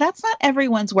you. Now, that's not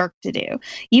everyone's work to do.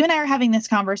 You and I are having this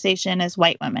conversation as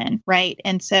white women, right?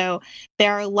 And so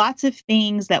there are lots of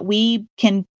things that we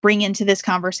can bring into this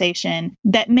conversation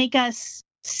that make us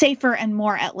safer and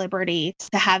more at liberty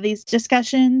to have these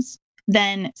discussions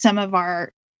than some of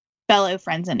our fellow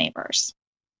friends and neighbors.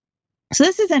 So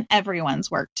this isn't everyone's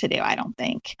work to do, I don't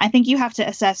think. I think you have to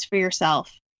assess for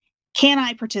yourself, can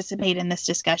I participate in this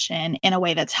discussion in a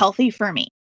way that's healthy for me?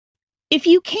 If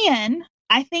you can,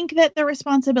 I think that the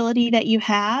responsibility that you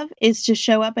have is to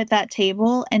show up at that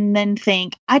table and then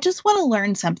think, I just want to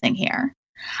learn something here.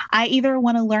 I either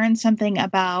want to learn something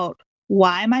about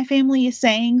why my family is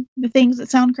saying the things that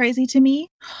sound crazy to me.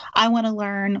 I want to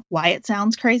learn why it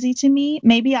sounds crazy to me.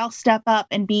 Maybe I'll step up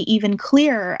and be even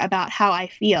clearer about how I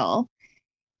feel,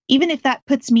 even if that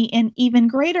puts me in even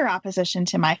greater opposition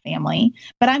to my family.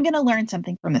 But I'm going to learn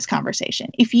something from this conversation.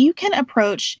 If you can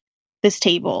approach this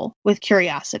table with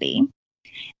curiosity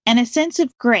and a sense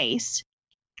of grace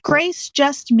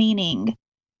just meaning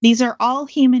these are all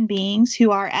human beings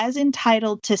who are as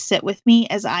entitled to sit with me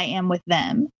as I am with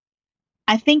them,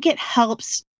 I think it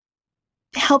helps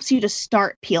you to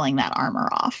start peeling that armor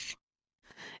off.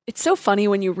 It's so funny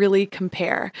when you really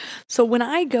compare. So when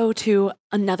I go to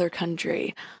another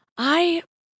country, I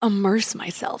immerse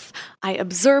myself. I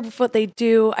observe what they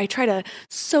do. I try to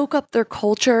soak up their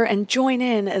culture and join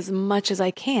in as much as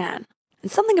I can. And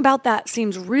something about that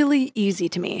seems really easy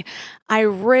to me. I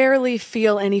rarely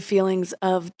feel any feelings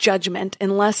of judgment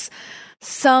unless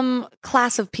some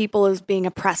class of people is being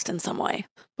oppressed in some way.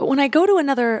 But when I go to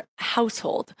another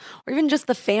household, or even just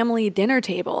the family dinner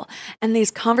table, and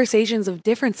these conversations of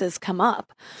differences come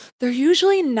up, they're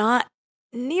usually not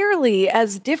nearly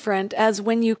as different as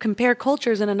when you compare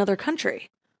cultures in another country.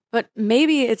 But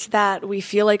maybe it's that we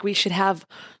feel like we should have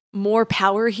more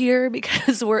power here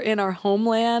because we're in our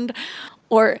homeland,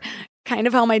 or kind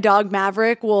of how my dog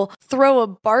Maverick will throw a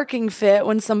barking fit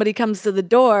when somebody comes to the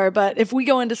door, but if we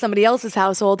go into somebody else's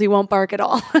household, he won't bark at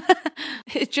all.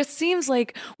 It just seems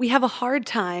like we have a hard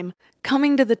time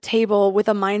coming to the table with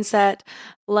a mindset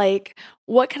like,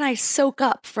 what can I soak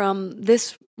up from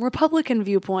this Republican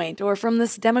viewpoint or from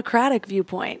this Democratic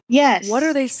viewpoint? Yes. What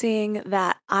are they seeing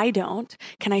that I don't?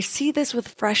 Can I see this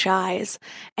with fresh eyes?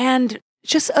 And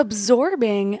just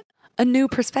absorbing a new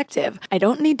perspective. I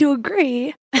don't need to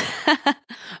agree,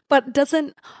 but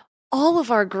doesn't all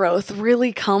of our growth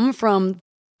really come from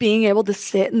being able to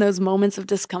sit in those moments of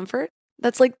discomfort?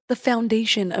 That's like the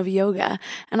foundation of yoga.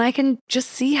 And I can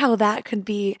just see how that could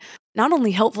be not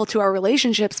only helpful to our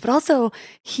relationships, but also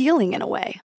healing in a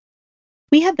way.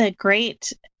 We had the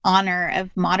great honor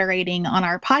of moderating on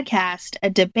our podcast a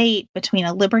debate between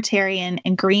a Libertarian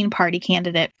and Green Party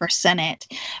candidate for Senate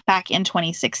back in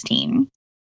 2016.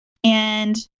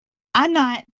 And I'm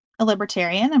not a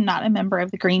Libertarian. I'm not a member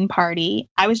of the Green Party.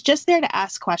 I was just there to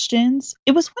ask questions.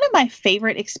 It was one of my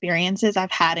favorite experiences I've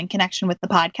had in connection with the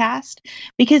podcast,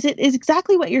 because it is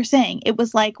exactly what you're saying. It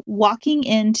was like walking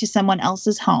into someone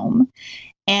else's home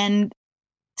and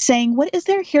saying, what is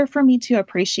there here for me to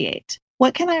appreciate?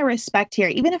 What can I respect here?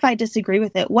 Even if I disagree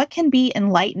with it, what can be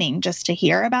enlightening just to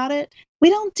hear about it? We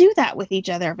don't do that with each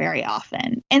other very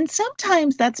often. And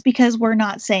sometimes that's because we're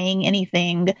not saying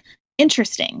anything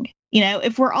interesting. You know,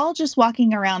 if we're all just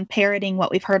walking around parroting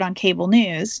what we've heard on cable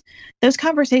news, those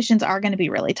conversations are going to be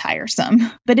really tiresome.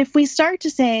 But if we start to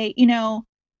say, you know,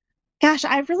 gosh,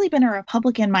 I've really been a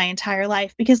Republican my entire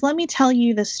life, because let me tell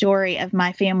you the story of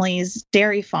my family's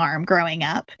dairy farm growing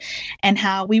up and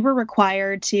how we were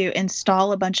required to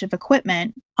install a bunch of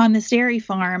equipment on this dairy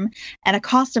farm at a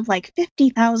cost of like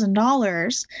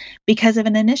 $50,000 because of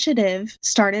an initiative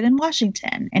started in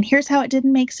Washington. And here's how it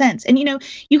didn't make sense. And, you know,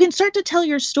 you can start to tell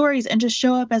your stories and just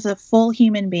show up as a full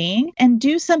human being and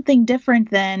do something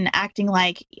different than acting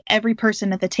like every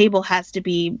person at the table has to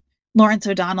be Lawrence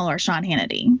O'Donnell or Sean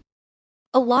Hannity.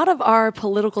 A lot of our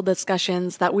political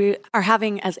discussions that we are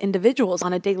having as individuals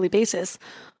on a daily basis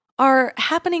are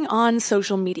happening on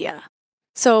social media.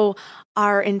 So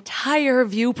our entire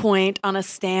viewpoint on a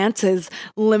stance is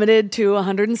limited to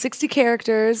 160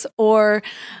 characters, or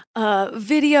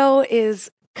video is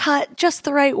cut just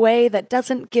the right way that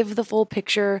doesn't give the full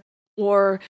picture,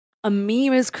 or a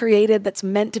meme is created that's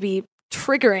meant to be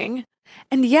triggering.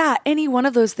 And yeah, any one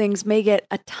of those things may get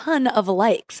a ton of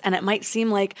likes, and it might seem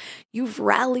like you've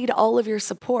rallied all of your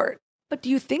support. But do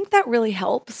you think that really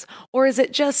helps? Or is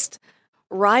it just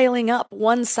riling up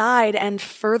one side and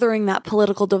furthering that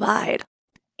political divide?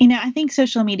 You know, I think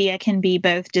social media can be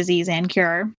both disease and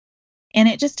cure, and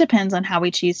it just depends on how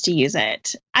we choose to use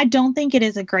it. I don't think it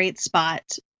is a great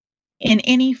spot in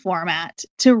any format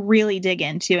to really dig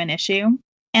into an issue.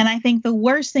 And I think the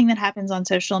worst thing that happens on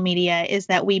social media is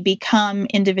that we become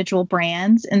individual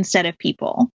brands instead of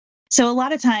people. So a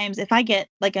lot of times, if I get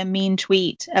like a mean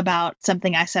tweet about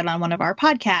something I said on one of our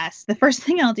podcasts, the first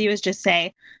thing I'll do is just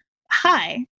say,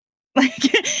 hi, like,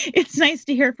 it's nice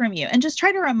to hear from you. And just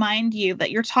try to remind you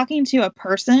that you're talking to a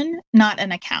person, not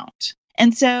an account.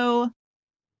 And so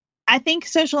I think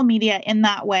social media in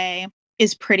that way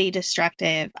is pretty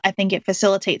destructive. I think it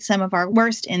facilitates some of our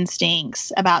worst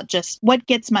instincts about just what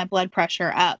gets my blood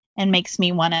pressure up and makes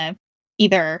me want to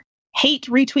either hate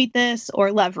retweet this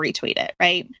or love retweet it,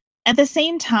 right? At the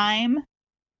same time,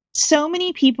 So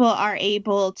many people are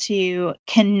able to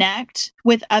connect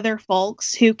with other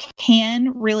folks who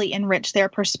can really enrich their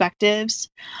perspectives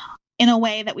in a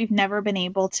way that we've never been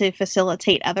able to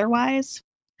facilitate otherwise.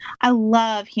 I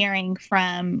love hearing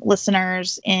from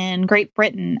listeners in Great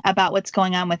Britain about what's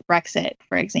going on with Brexit,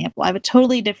 for example. I have a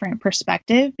totally different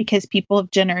perspective because people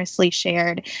have generously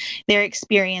shared their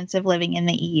experience of living in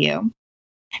the EU.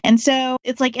 And so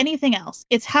it's like anything else.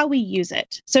 It's how we use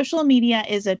it. Social media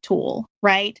is a tool,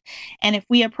 right? And if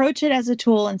we approach it as a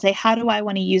tool and say, how do I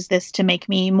want to use this to make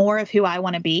me more of who I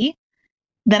want to be?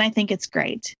 Then I think it's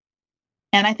great.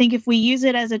 And I think if we use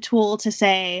it as a tool to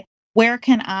say, where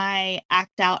can I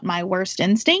act out my worst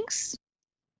instincts?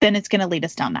 Then it's going to lead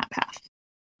us down that path.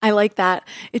 I like that.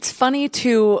 It's funny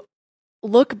to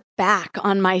look back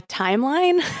on my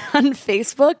timeline on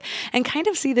Facebook and kind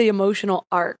of see the emotional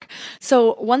arc.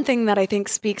 So one thing that I think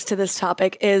speaks to this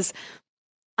topic is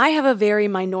I have a very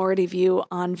minority view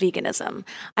on veganism.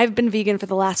 I've been vegan for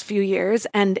the last few years,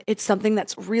 and it's something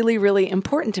that's really, really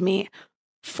important to me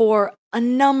for a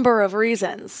number of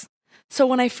reasons. So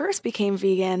when I first became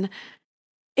vegan,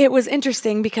 it was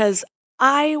interesting because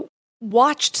I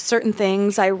watched certain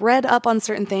things, I read up on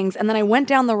certain things, and then I went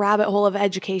down the rabbit hole of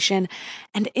education.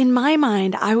 And in my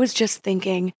mind, I was just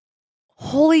thinking,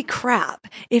 holy crap,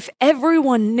 if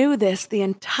everyone knew this, the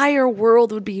entire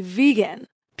world would be vegan.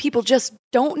 People just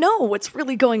don't know what's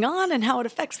really going on and how it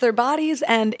affects their bodies,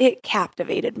 and it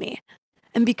captivated me.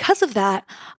 And because of that,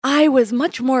 I was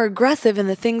much more aggressive in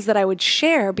the things that I would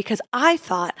share because I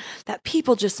thought that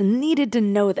people just needed to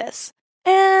know this.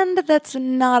 And that's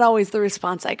not always the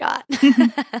response I got.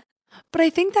 But I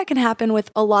think that can happen with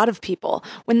a lot of people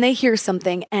when they hear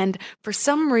something and for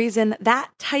some reason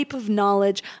that type of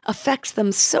knowledge affects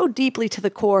them so deeply to the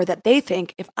core that they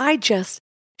think if I just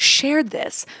shared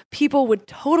this, people would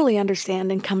totally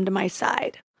understand and come to my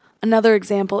side. Another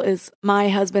example is my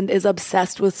husband is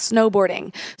obsessed with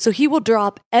snowboarding, so he will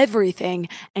drop everything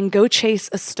and go chase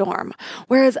a storm.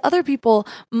 Whereas other people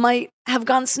might have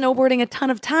gone snowboarding a ton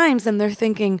of times and they're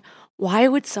thinking, why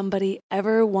would somebody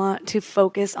ever want to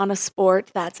focus on a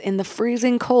sport that's in the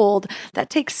freezing cold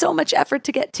that takes so much effort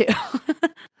to get to?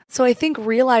 So I think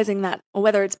realizing that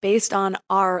whether it's based on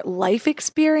our life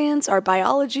experience, our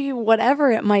biology,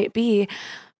 whatever it might be,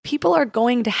 people are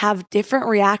going to have different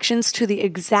reactions to the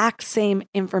exact same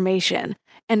information.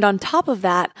 And on top of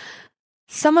that,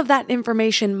 some of that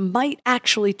information might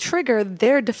actually trigger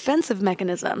their defensive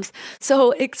mechanisms. So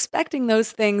expecting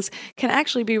those things can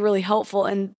actually be really helpful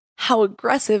in how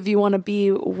aggressive you want to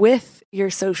be with your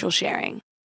social sharing.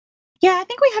 Yeah, I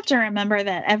think we have to remember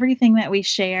that everything that we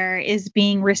share is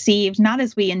being received not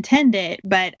as we intend it,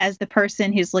 but as the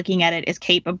person who's looking at it is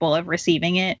capable of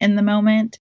receiving it in the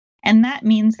moment. And that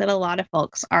means that a lot of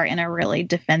folks are in a really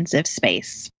defensive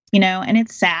space, and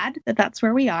it's sad that that's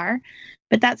where we are,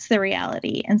 but that's the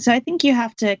reality. And so I think you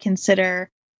have to consider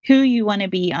who you want to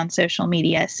be on social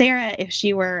media. Sarah, if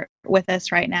she were with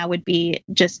us right now, would be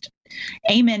just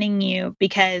amening you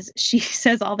because she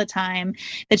says all the time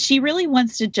that she really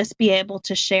wants to just be able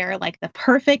to share like the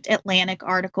perfect Atlantic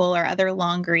article or other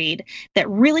long read that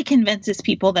really convinces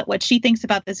people that what she thinks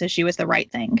about this issue is the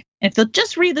right thing. And if they'll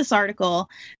just read this article,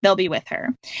 they'll be with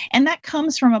her. And that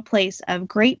comes from a place of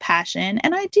great passion.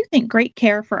 And I do think great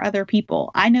care for other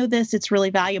people. I know this, it's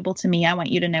really valuable to me. I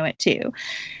want you to know it too.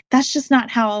 That's just not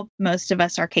how most of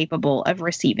us are capable of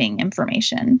receiving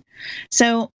information.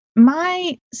 So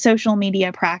my social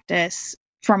media practice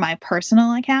for my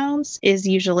personal accounts is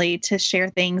usually to share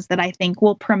things that I think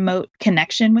will promote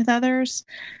connection with others.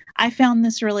 I found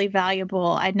this really valuable.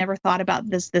 I'd never thought about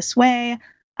this way.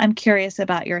 I'm curious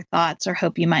about your thoughts or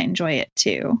hope you might enjoy it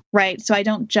too, right? So I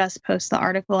don't just post the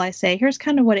article. I say, here's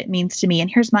kind of what it means to me,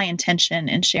 and here's my intention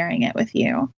in sharing it with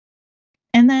you.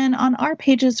 And then on our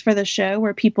pages for the show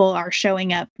where people are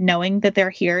showing up knowing that they're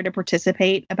here to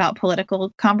participate about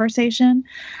political conversation,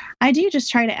 I do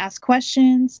just try to ask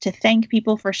questions, to thank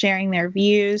people for sharing their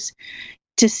views,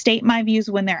 to state my views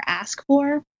when they're asked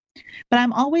for. But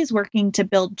I'm always working to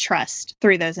build trust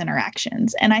through those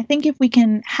interactions. And I think if we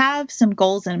can have some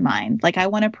goals in mind, like I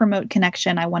want to promote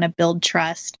connection, I want to build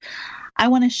trust, I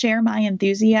want to share my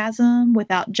enthusiasm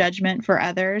without judgment for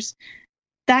others,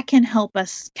 that can help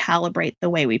us calibrate the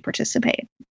way we participate.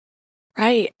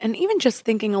 Right. And even just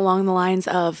thinking along the lines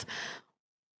of,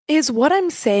 is what I'm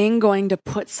saying going to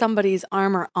put somebody's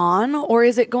armor on, or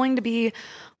is it going to be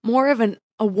more of a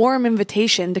warm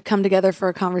invitation to come together for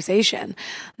a conversation? And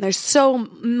there's so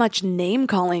much name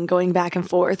calling going back and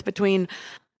forth between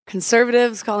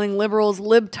conservatives calling liberals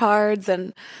libtards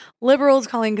and liberals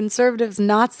calling conservatives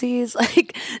Nazis.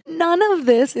 Like, none of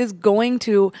this is going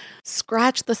to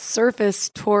scratch the surface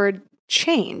toward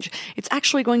change. It's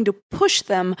actually going to push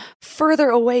them further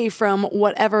away from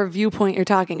whatever viewpoint you're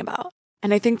talking about.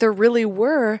 And I think there really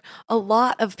were a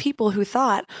lot of people who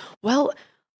thought, well,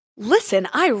 listen,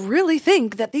 I really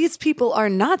think that these people are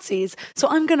Nazis, so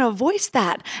I'm going to voice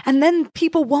that, and then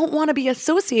people won't want to be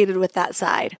associated with that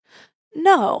side.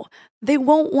 No, they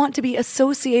won't want to be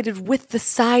associated with the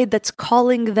side that's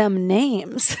calling them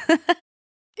names.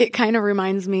 It kind of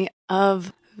reminds me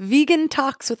of vegan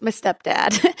talks with my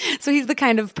stepdad. So he's the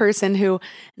kind of person who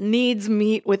needs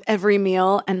meat with every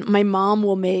meal, and my mom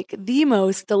will make the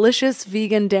most delicious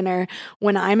vegan dinner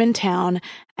when I'm in town,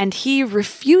 and he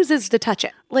refuses to touch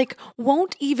it. Like,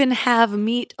 won't even have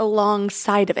meat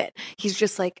alongside of it. He's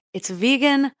just like, it's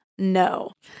vegan,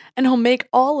 no. And he'll make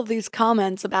all of these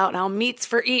comments about how meat's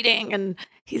for eating, and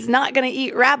he's not going to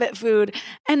eat rabbit food.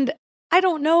 And I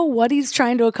don't know what he's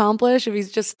trying to accomplish, if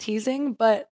he's just teasing,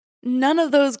 but none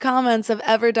of those comments have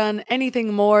ever done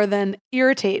anything more than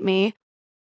irritate me.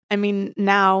 I mean,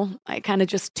 now I kind of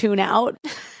just tune out.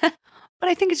 But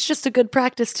I think it's just a good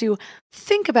practice to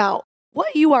think about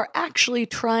what you are actually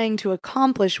trying to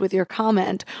accomplish with your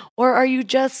comment, or are you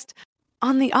just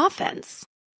on the offense?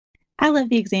 I love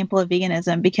the example of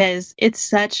veganism because it's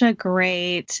such a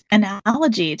great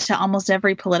analogy to almost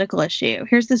every political issue.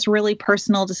 Here's this really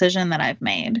personal decision that I've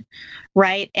made,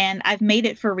 right? And I've made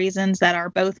it for reasons that are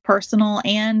both personal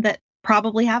and that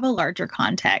probably have a larger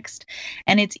context.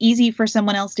 And it's easy for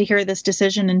someone else to hear this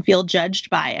decision and feel judged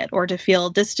by it, or to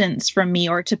feel distance from me,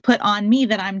 or to put on me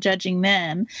that I'm judging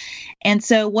them. And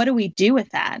so what do we do with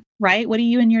that, right? What do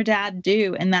you and your dad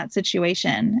do in that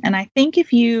situation? And I think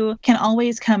if you can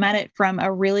always come at it from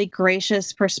a really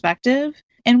gracious perspective,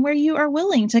 and where you are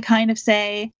willing to kind of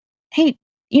say, hey,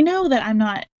 you know that I'm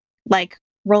not like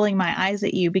rolling my eyes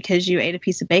at you because you ate a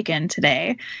piece of bacon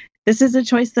today. This is a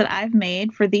choice that I've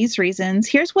made for these reasons.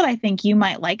 Here's what I think you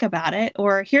might like about it,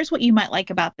 or here's what you might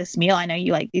like about this meal. I know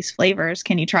you like these flavors.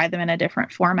 Can you try them in a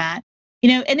different format?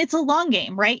 And it's a long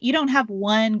game, right? You don't have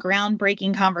one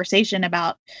groundbreaking conversation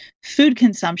about food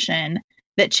consumption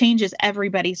that changes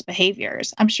everybody's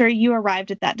behaviors. I'm sure you arrived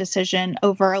at that decision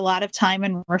over a lot of time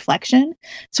and reflection.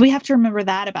 So we have to remember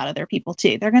that about other people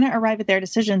too. They're going to arrive at their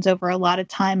decisions over a lot of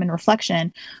time and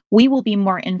reflection. We will be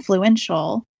more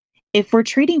influential if we're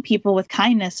treating people with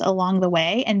kindness along the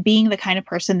way and being the kind of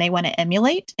person they want to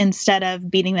emulate, instead of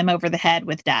beating them over the head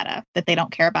with data that they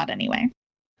don't care about anyway.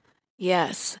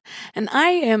 Yes. And I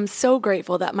am so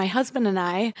grateful that my husband and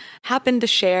I happen to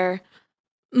share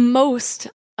most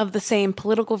of the same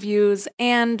political views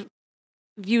and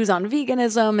views on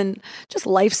veganism and just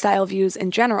lifestyle views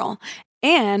in general.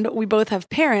 And we both have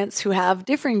parents who have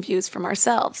differing views from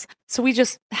ourselves. So we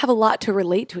just have a lot to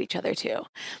relate to each other to.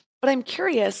 But I'm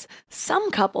curious,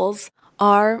 some couples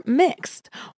are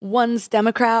mixed. One's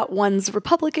Democrat, one's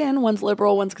Republican, one's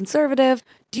liberal, one's conservative.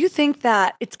 Do you think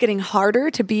that it's getting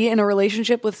harder to be in a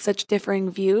relationship with such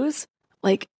differing views?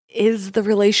 Like, is the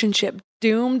relationship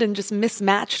doomed and just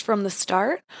mismatched from the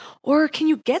start? Or can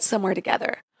you get somewhere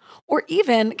together? Or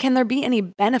even, can there be any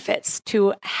benefits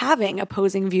to having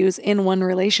opposing views in one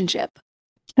relationship?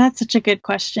 That's such a good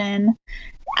question.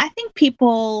 I think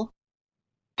people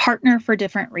partner for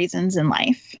different reasons in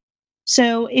life.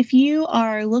 So if you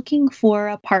are looking for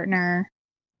a partner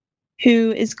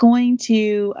who is going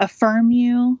to affirm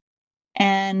you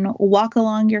and walk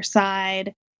along your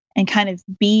side and kind of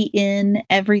be in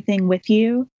everything with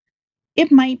you,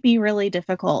 it might be really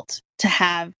difficult to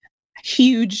have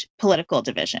huge political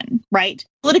division, right?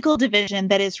 Political division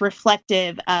that is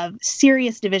reflective of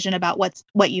serious division about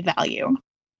what you value.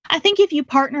 I think if you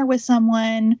partner with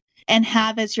someone and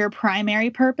have as your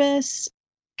primary purpose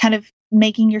kind of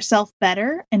making yourself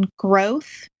better and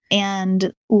growth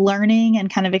and learning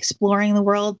and kind of exploring the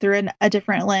world through a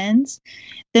different lens,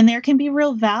 then there can be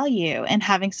real value in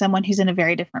having someone who's in a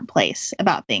very different place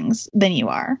about things than you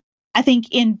are. I think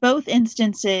in both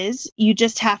instances, you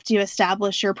just have to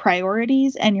establish your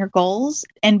priorities and your goals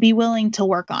and be willing to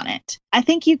work on it. I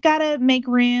think you've got to make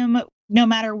room, no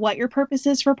matter what your purpose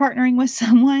is for partnering with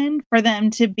someone, for them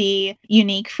to be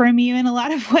unique from you in a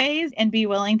lot of ways and be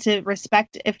willing to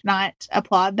respect, if not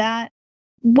applaud that.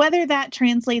 Whether that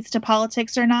translates to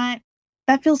politics or not,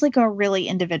 that feels like a really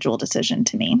individual decision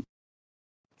to me.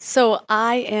 So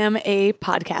I am a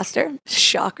podcaster,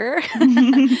 shocker,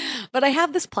 but I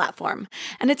have this platform.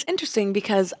 And it's interesting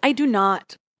because I do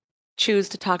not choose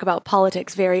to talk about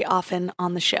politics very often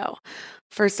on the show.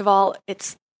 First of all,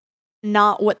 it's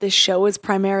not what this show is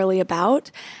primarily about.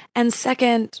 And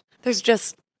second, there's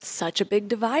just such a big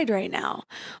divide right now.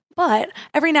 But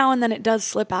every now and then it does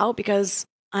slip out because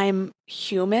I'm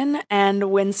human. And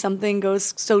when something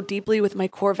goes so deeply with my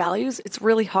core values, it's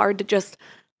really hard to just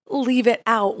leave it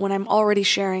out when I'm already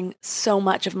sharing so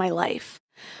much of my life.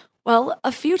 Well,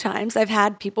 a few times I've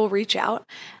had people reach out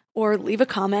or leave a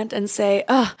comment and say,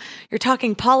 "Oh, you're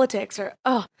talking politics," or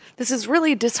 "Oh, this is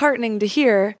really disheartening to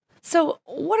hear." So,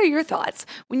 what are your thoughts?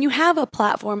 When you have a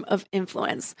platform of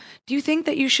influence, do you think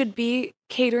that you should be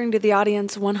catering to the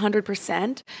audience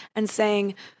 100% and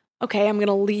saying, okay, I'm going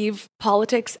to leave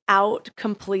politics out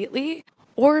completely?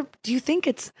 Or do you think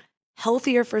it's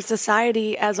healthier for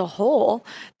society as a whole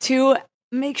to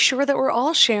make sure that we're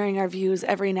all sharing our views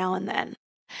every now and then?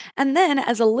 And then,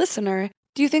 as a listener,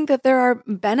 do you think that there are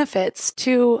benefits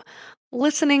to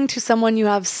listening to someone you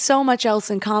have so much else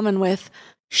in common with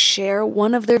share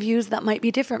one of their views that might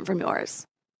be different from yours?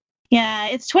 Yeah,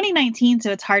 it's 2019,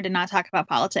 so it's hard to not talk about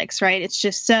politics, right? It's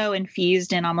just so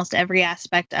infused in almost every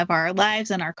aspect of our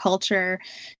lives and our culture.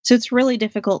 So it's really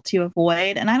difficult to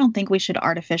avoid, and I don't think we should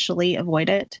artificially avoid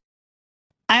it.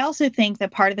 I also think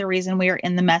that part of the reason we are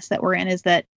in the mess that we're in is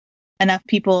that enough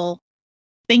people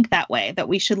think that way, that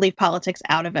we should leave politics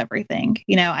out of everything.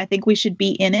 I think we should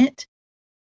be in it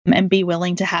and be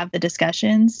willing to have the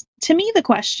discussions. To me, the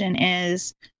question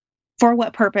is, for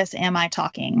what purpose am I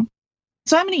talking?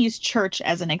 So I'm going to use church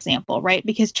as an example, right?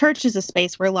 Because church is a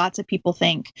space where lots of people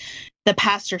think the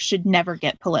pastor should never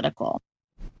get political.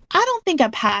 I don't think a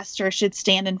pastor should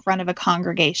stand in front of a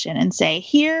congregation and say,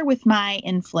 here with my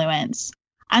influence,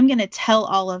 I'm going to tell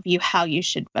all of you how you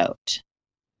should vote.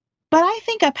 But I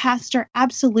think a pastor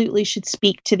absolutely should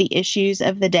speak to the issues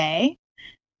of the day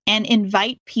and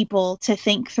invite people to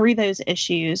think through those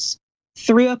issues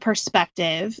through a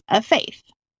perspective of faith.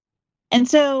 And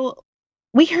so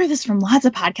we hear this from lots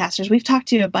of podcasters. We've talked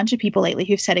to a bunch of people lately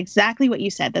who've said exactly what you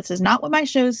said. This is not what my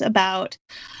show's about.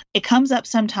 It comes up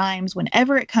sometimes.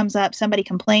 Whenever it comes up, somebody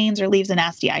complains or leaves a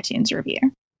nasty iTunes review.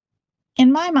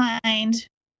 In my mind,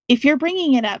 if you're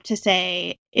bringing it up to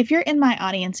say, if you're in my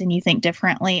audience and you think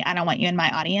differently, I don't want you in my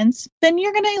audience, then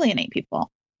you're going to alienate people.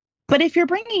 But if you're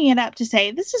bringing it up to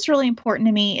say, this is really important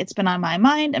to me, it's been on my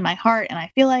mind and my heart, and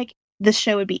I feel like this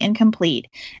show would be incomplete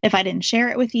if I didn't share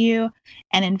it with you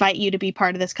and invite you to be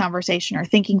part of this conversation or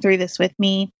thinking through this with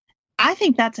me, I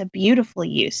think that's a beautiful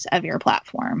use of your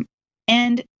platform.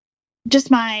 And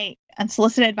just my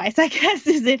unsolicited advice, I guess,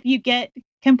 is if you get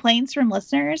complaints from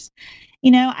listeners,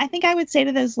 I think I would say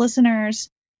to those listeners,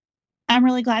 I'm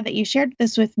really glad that you shared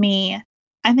this with me.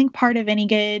 I think part of any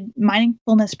good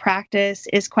mindfulness practice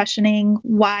is questioning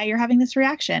why you're having this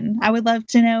reaction. I would love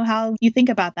to know how you think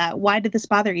about that. Why did this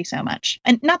bother you so much?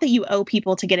 And not that you owe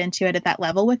people to get into it at that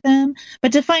level with them,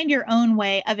 but to find your own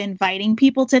way of inviting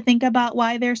people to think about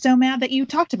why they're so mad that you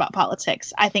talked about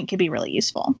politics, I think could be really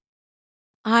useful.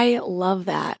 I love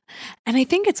that. And I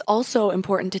think it's also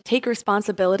important to take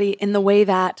responsibility in the way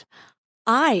that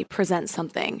I present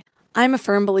something. I'm a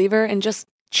firm believer in just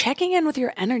checking in with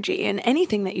your energy in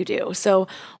anything that you do. So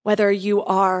whether you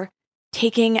are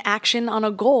taking action on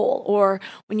a goal, or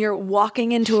when you're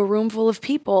walking into a room full of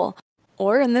people,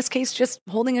 or in this case, just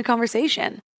holding a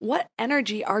conversation, what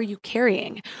energy are you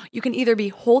carrying? You can either be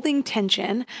holding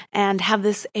tension and have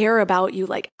this air about you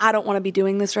like, I don't want to be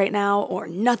doing this right now, or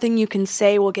nothing you can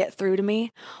say will get through to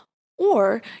me.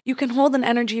 Or you can hold an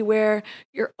energy where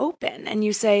you're open and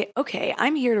you say, okay,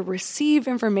 I'm here to receive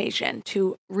information,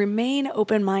 to remain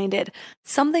open-minded.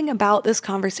 Something about this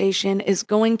conversation is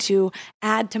going to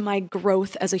add to my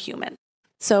growth as a human.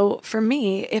 So for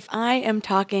me, if I am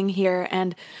talking here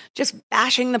and just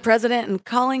bashing the president and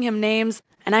calling him names,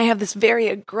 and I have this very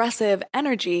aggressive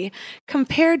energy,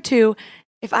 compared to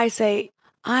if I say,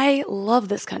 I love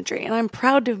this country and I'm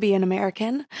proud to be an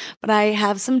American, but I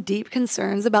have some deep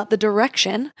concerns about the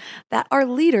direction that our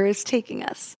leader is taking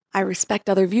us. I respect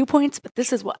other viewpoints, but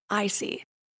this is what I see.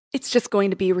 It's just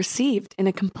going to be received in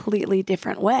a completely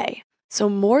different way. So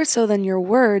more so than your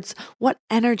words, what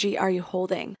energy are you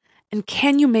holding? And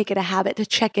can you make it a habit to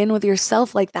check in with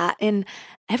yourself like that in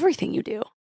everything you do?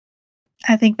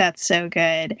 I think that's so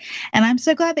good. And I'm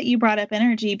so glad that you brought up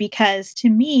energy, because to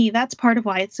me, that's part of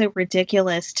why it's so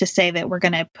ridiculous to say that we're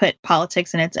going to put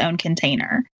politics in its own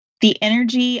container. The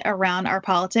energy around our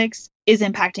politics is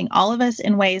impacting all of us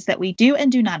in ways that we do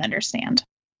and do not understand.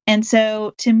 And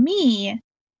so to me,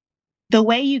 the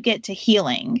way you get to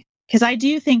healing, because I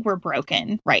do think we're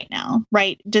broken right now,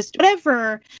 right? Just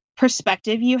whatever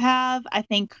perspective you have, I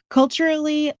think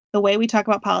culturally, the way we talk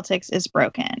about politics is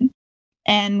broken.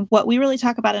 And what we really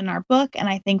talk about in our book, and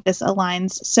I think this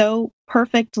aligns so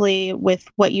perfectly with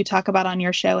what you talk about on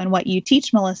your show and what you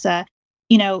teach, Melissa,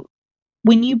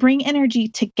 When you bring energy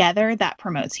together, that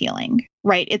promotes healing,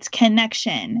 right? It's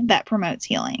connection that promotes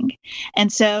healing.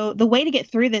 And so the way to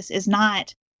get through this is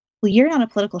not, well, you're not a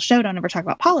political show, don't ever talk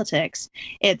about politics.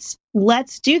 It's,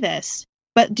 let's do this,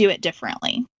 but do it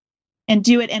differently and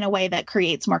do it in a way that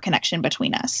creates more connection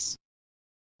between us.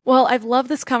 Well, I've loved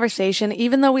this conversation.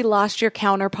 Even though we lost your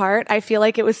counterpart, I feel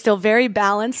like it was still very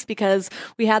balanced because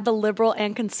we had the liberal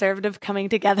and conservative coming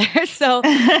together. So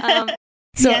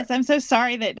yes, I'm so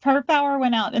sorry that her power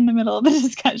went out in the middle of the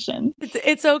discussion.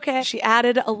 It's okay. She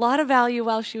added a lot of value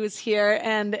while she was here,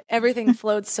 and everything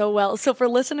flowed so well. So for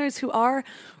listeners who are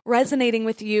resonating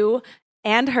with you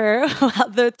and her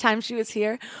the time she was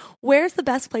here, where's the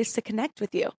best place to connect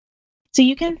with you? So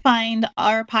you can find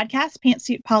our podcast,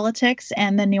 Pantsuit Politics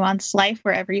and The Nuanced Life,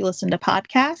 wherever you listen to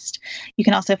podcasts. You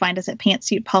can also find us at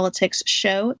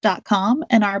pantsuitpoliticsshow.com.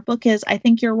 And our book is I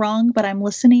Think You're Wrong, But I'm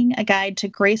Listening, a guide to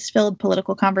grace-filled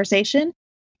political conversation.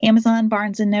 Amazon,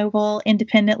 Barnes & Noble,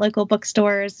 independent local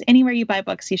bookstores, anywhere you buy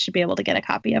books, you should be able to get a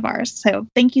copy of ours. So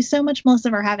thank you so much, Melissa,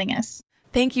 for having us.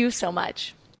 Thank you so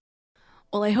much.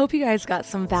 Well, I hope you guys got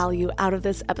some value out of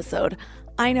this episode.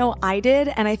 I know I did,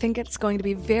 and I think it's going to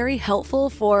be very helpful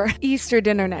for Easter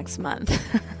dinner next month.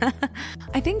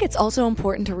 I think it's also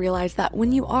important to realize that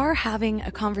when you are having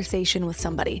a conversation with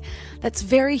somebody that's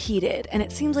very heated and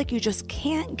it seems like you just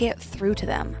can't get through to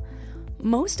them,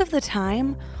 most of the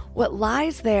time, what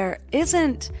lies there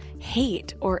isn't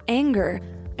hate or anger.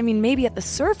 I mean, maybe at the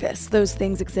surface those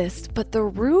things exist, but the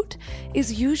root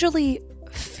is usually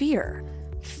fear.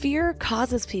 Fear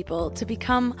causes people to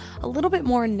become a little bit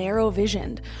more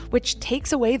narrow-visioned, which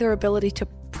takes away their ability to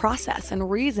process and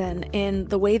reason in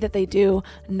the way that they do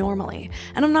normally.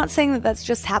 And I'm not saying that that's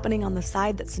just happening on the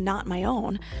side that's not my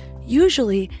own.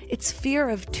 Usually, it's fear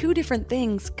of two different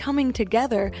things coming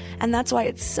together, and that's why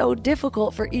it's so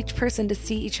difficult for each person to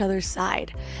see each other's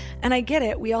side. And I get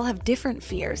it, we all have different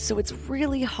fears, so it's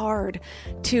really hard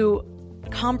to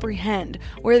comprehend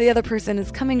where the other person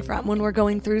is coming from when we're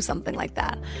going through something like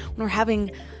that. When we're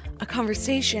having a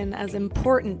conversation as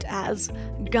important as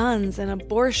guns and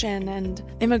abortion and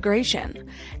immigration.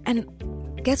 And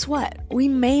guess what? We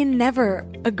may never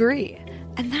agree,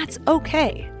 and that's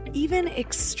okay. Even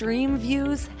extreme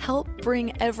views help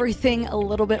bring everything a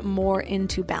little bit more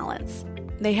into balance.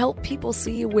 They help people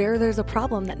see where there's a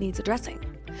problem that needs addressing.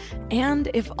 And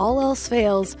if all else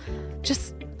fails,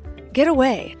 just get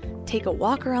away. Take a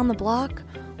walk around the block,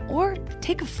 or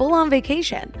take a full-on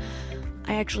vacation.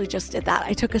 I actually just did that.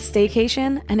 I took a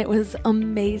staycation, and it was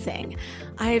amazing.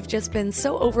 I've just been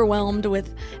so overwhelmed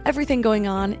with everything going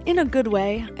on in a good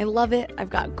way. I love it.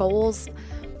 I've got goals,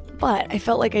 but I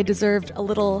felt like I deserved a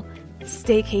little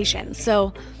staycation.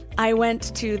 So I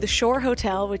went to the Shore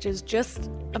Hotel, which is just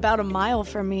about a mile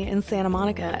from me in Santa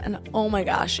Monica, and oh my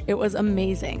gosh, it was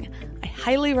amazing. I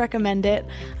highly recommend it.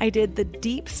 I did the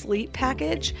deep sleep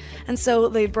package, and so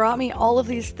they brought me all of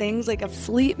these things like a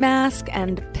sleep mask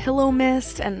and pillow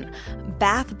mist and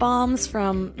bath bombs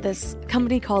from this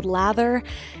company called Lather,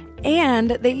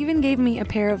 and they even gave me a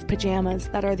pair of pajamas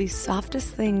that are the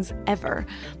softest things ever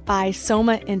by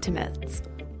Soma Intimates.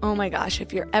 Oh my gosh,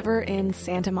 if you're ever in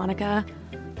Santa Monica,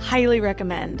 highly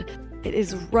recommend. It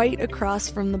is right across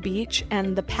from the beach,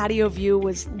 and the patio view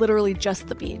was literally just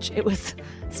the beach. It was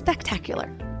spectacular.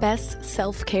 Best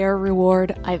self-care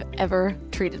reward I've ever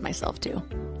treated myself to.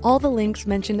 All the links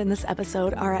mentioned in this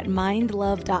episode are at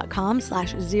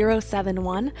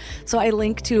mindlove.com/071. So I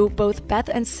link to both Beth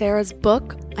and Sarah's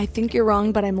book, I Think You're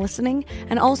Wrong, But I'm Listening,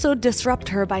 and also Disrupt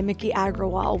Her by Miki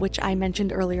Agrawal, which I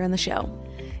mentioned earlier in the show.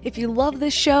 If you love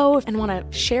this show and want to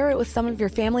share it with some of your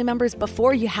family members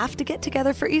before you have to get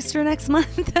together for Easter next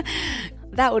month,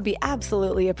 that would be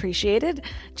absolutely appreciated.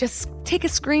 Just take a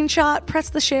screenshot,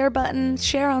 press the share button,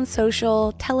 share on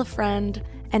social, tell a friend,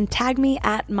 and tag me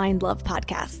at MindLove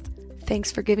Podcast.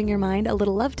 Thanks for giving your mind a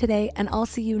little love today, and I'll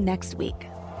see you next week.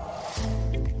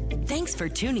 Thanks for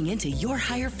tuning into Your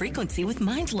Higher Frequency with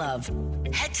MindLove.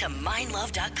 Head to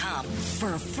mindlove.com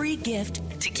for a free gift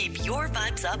to keep your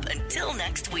vibes up until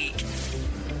next week.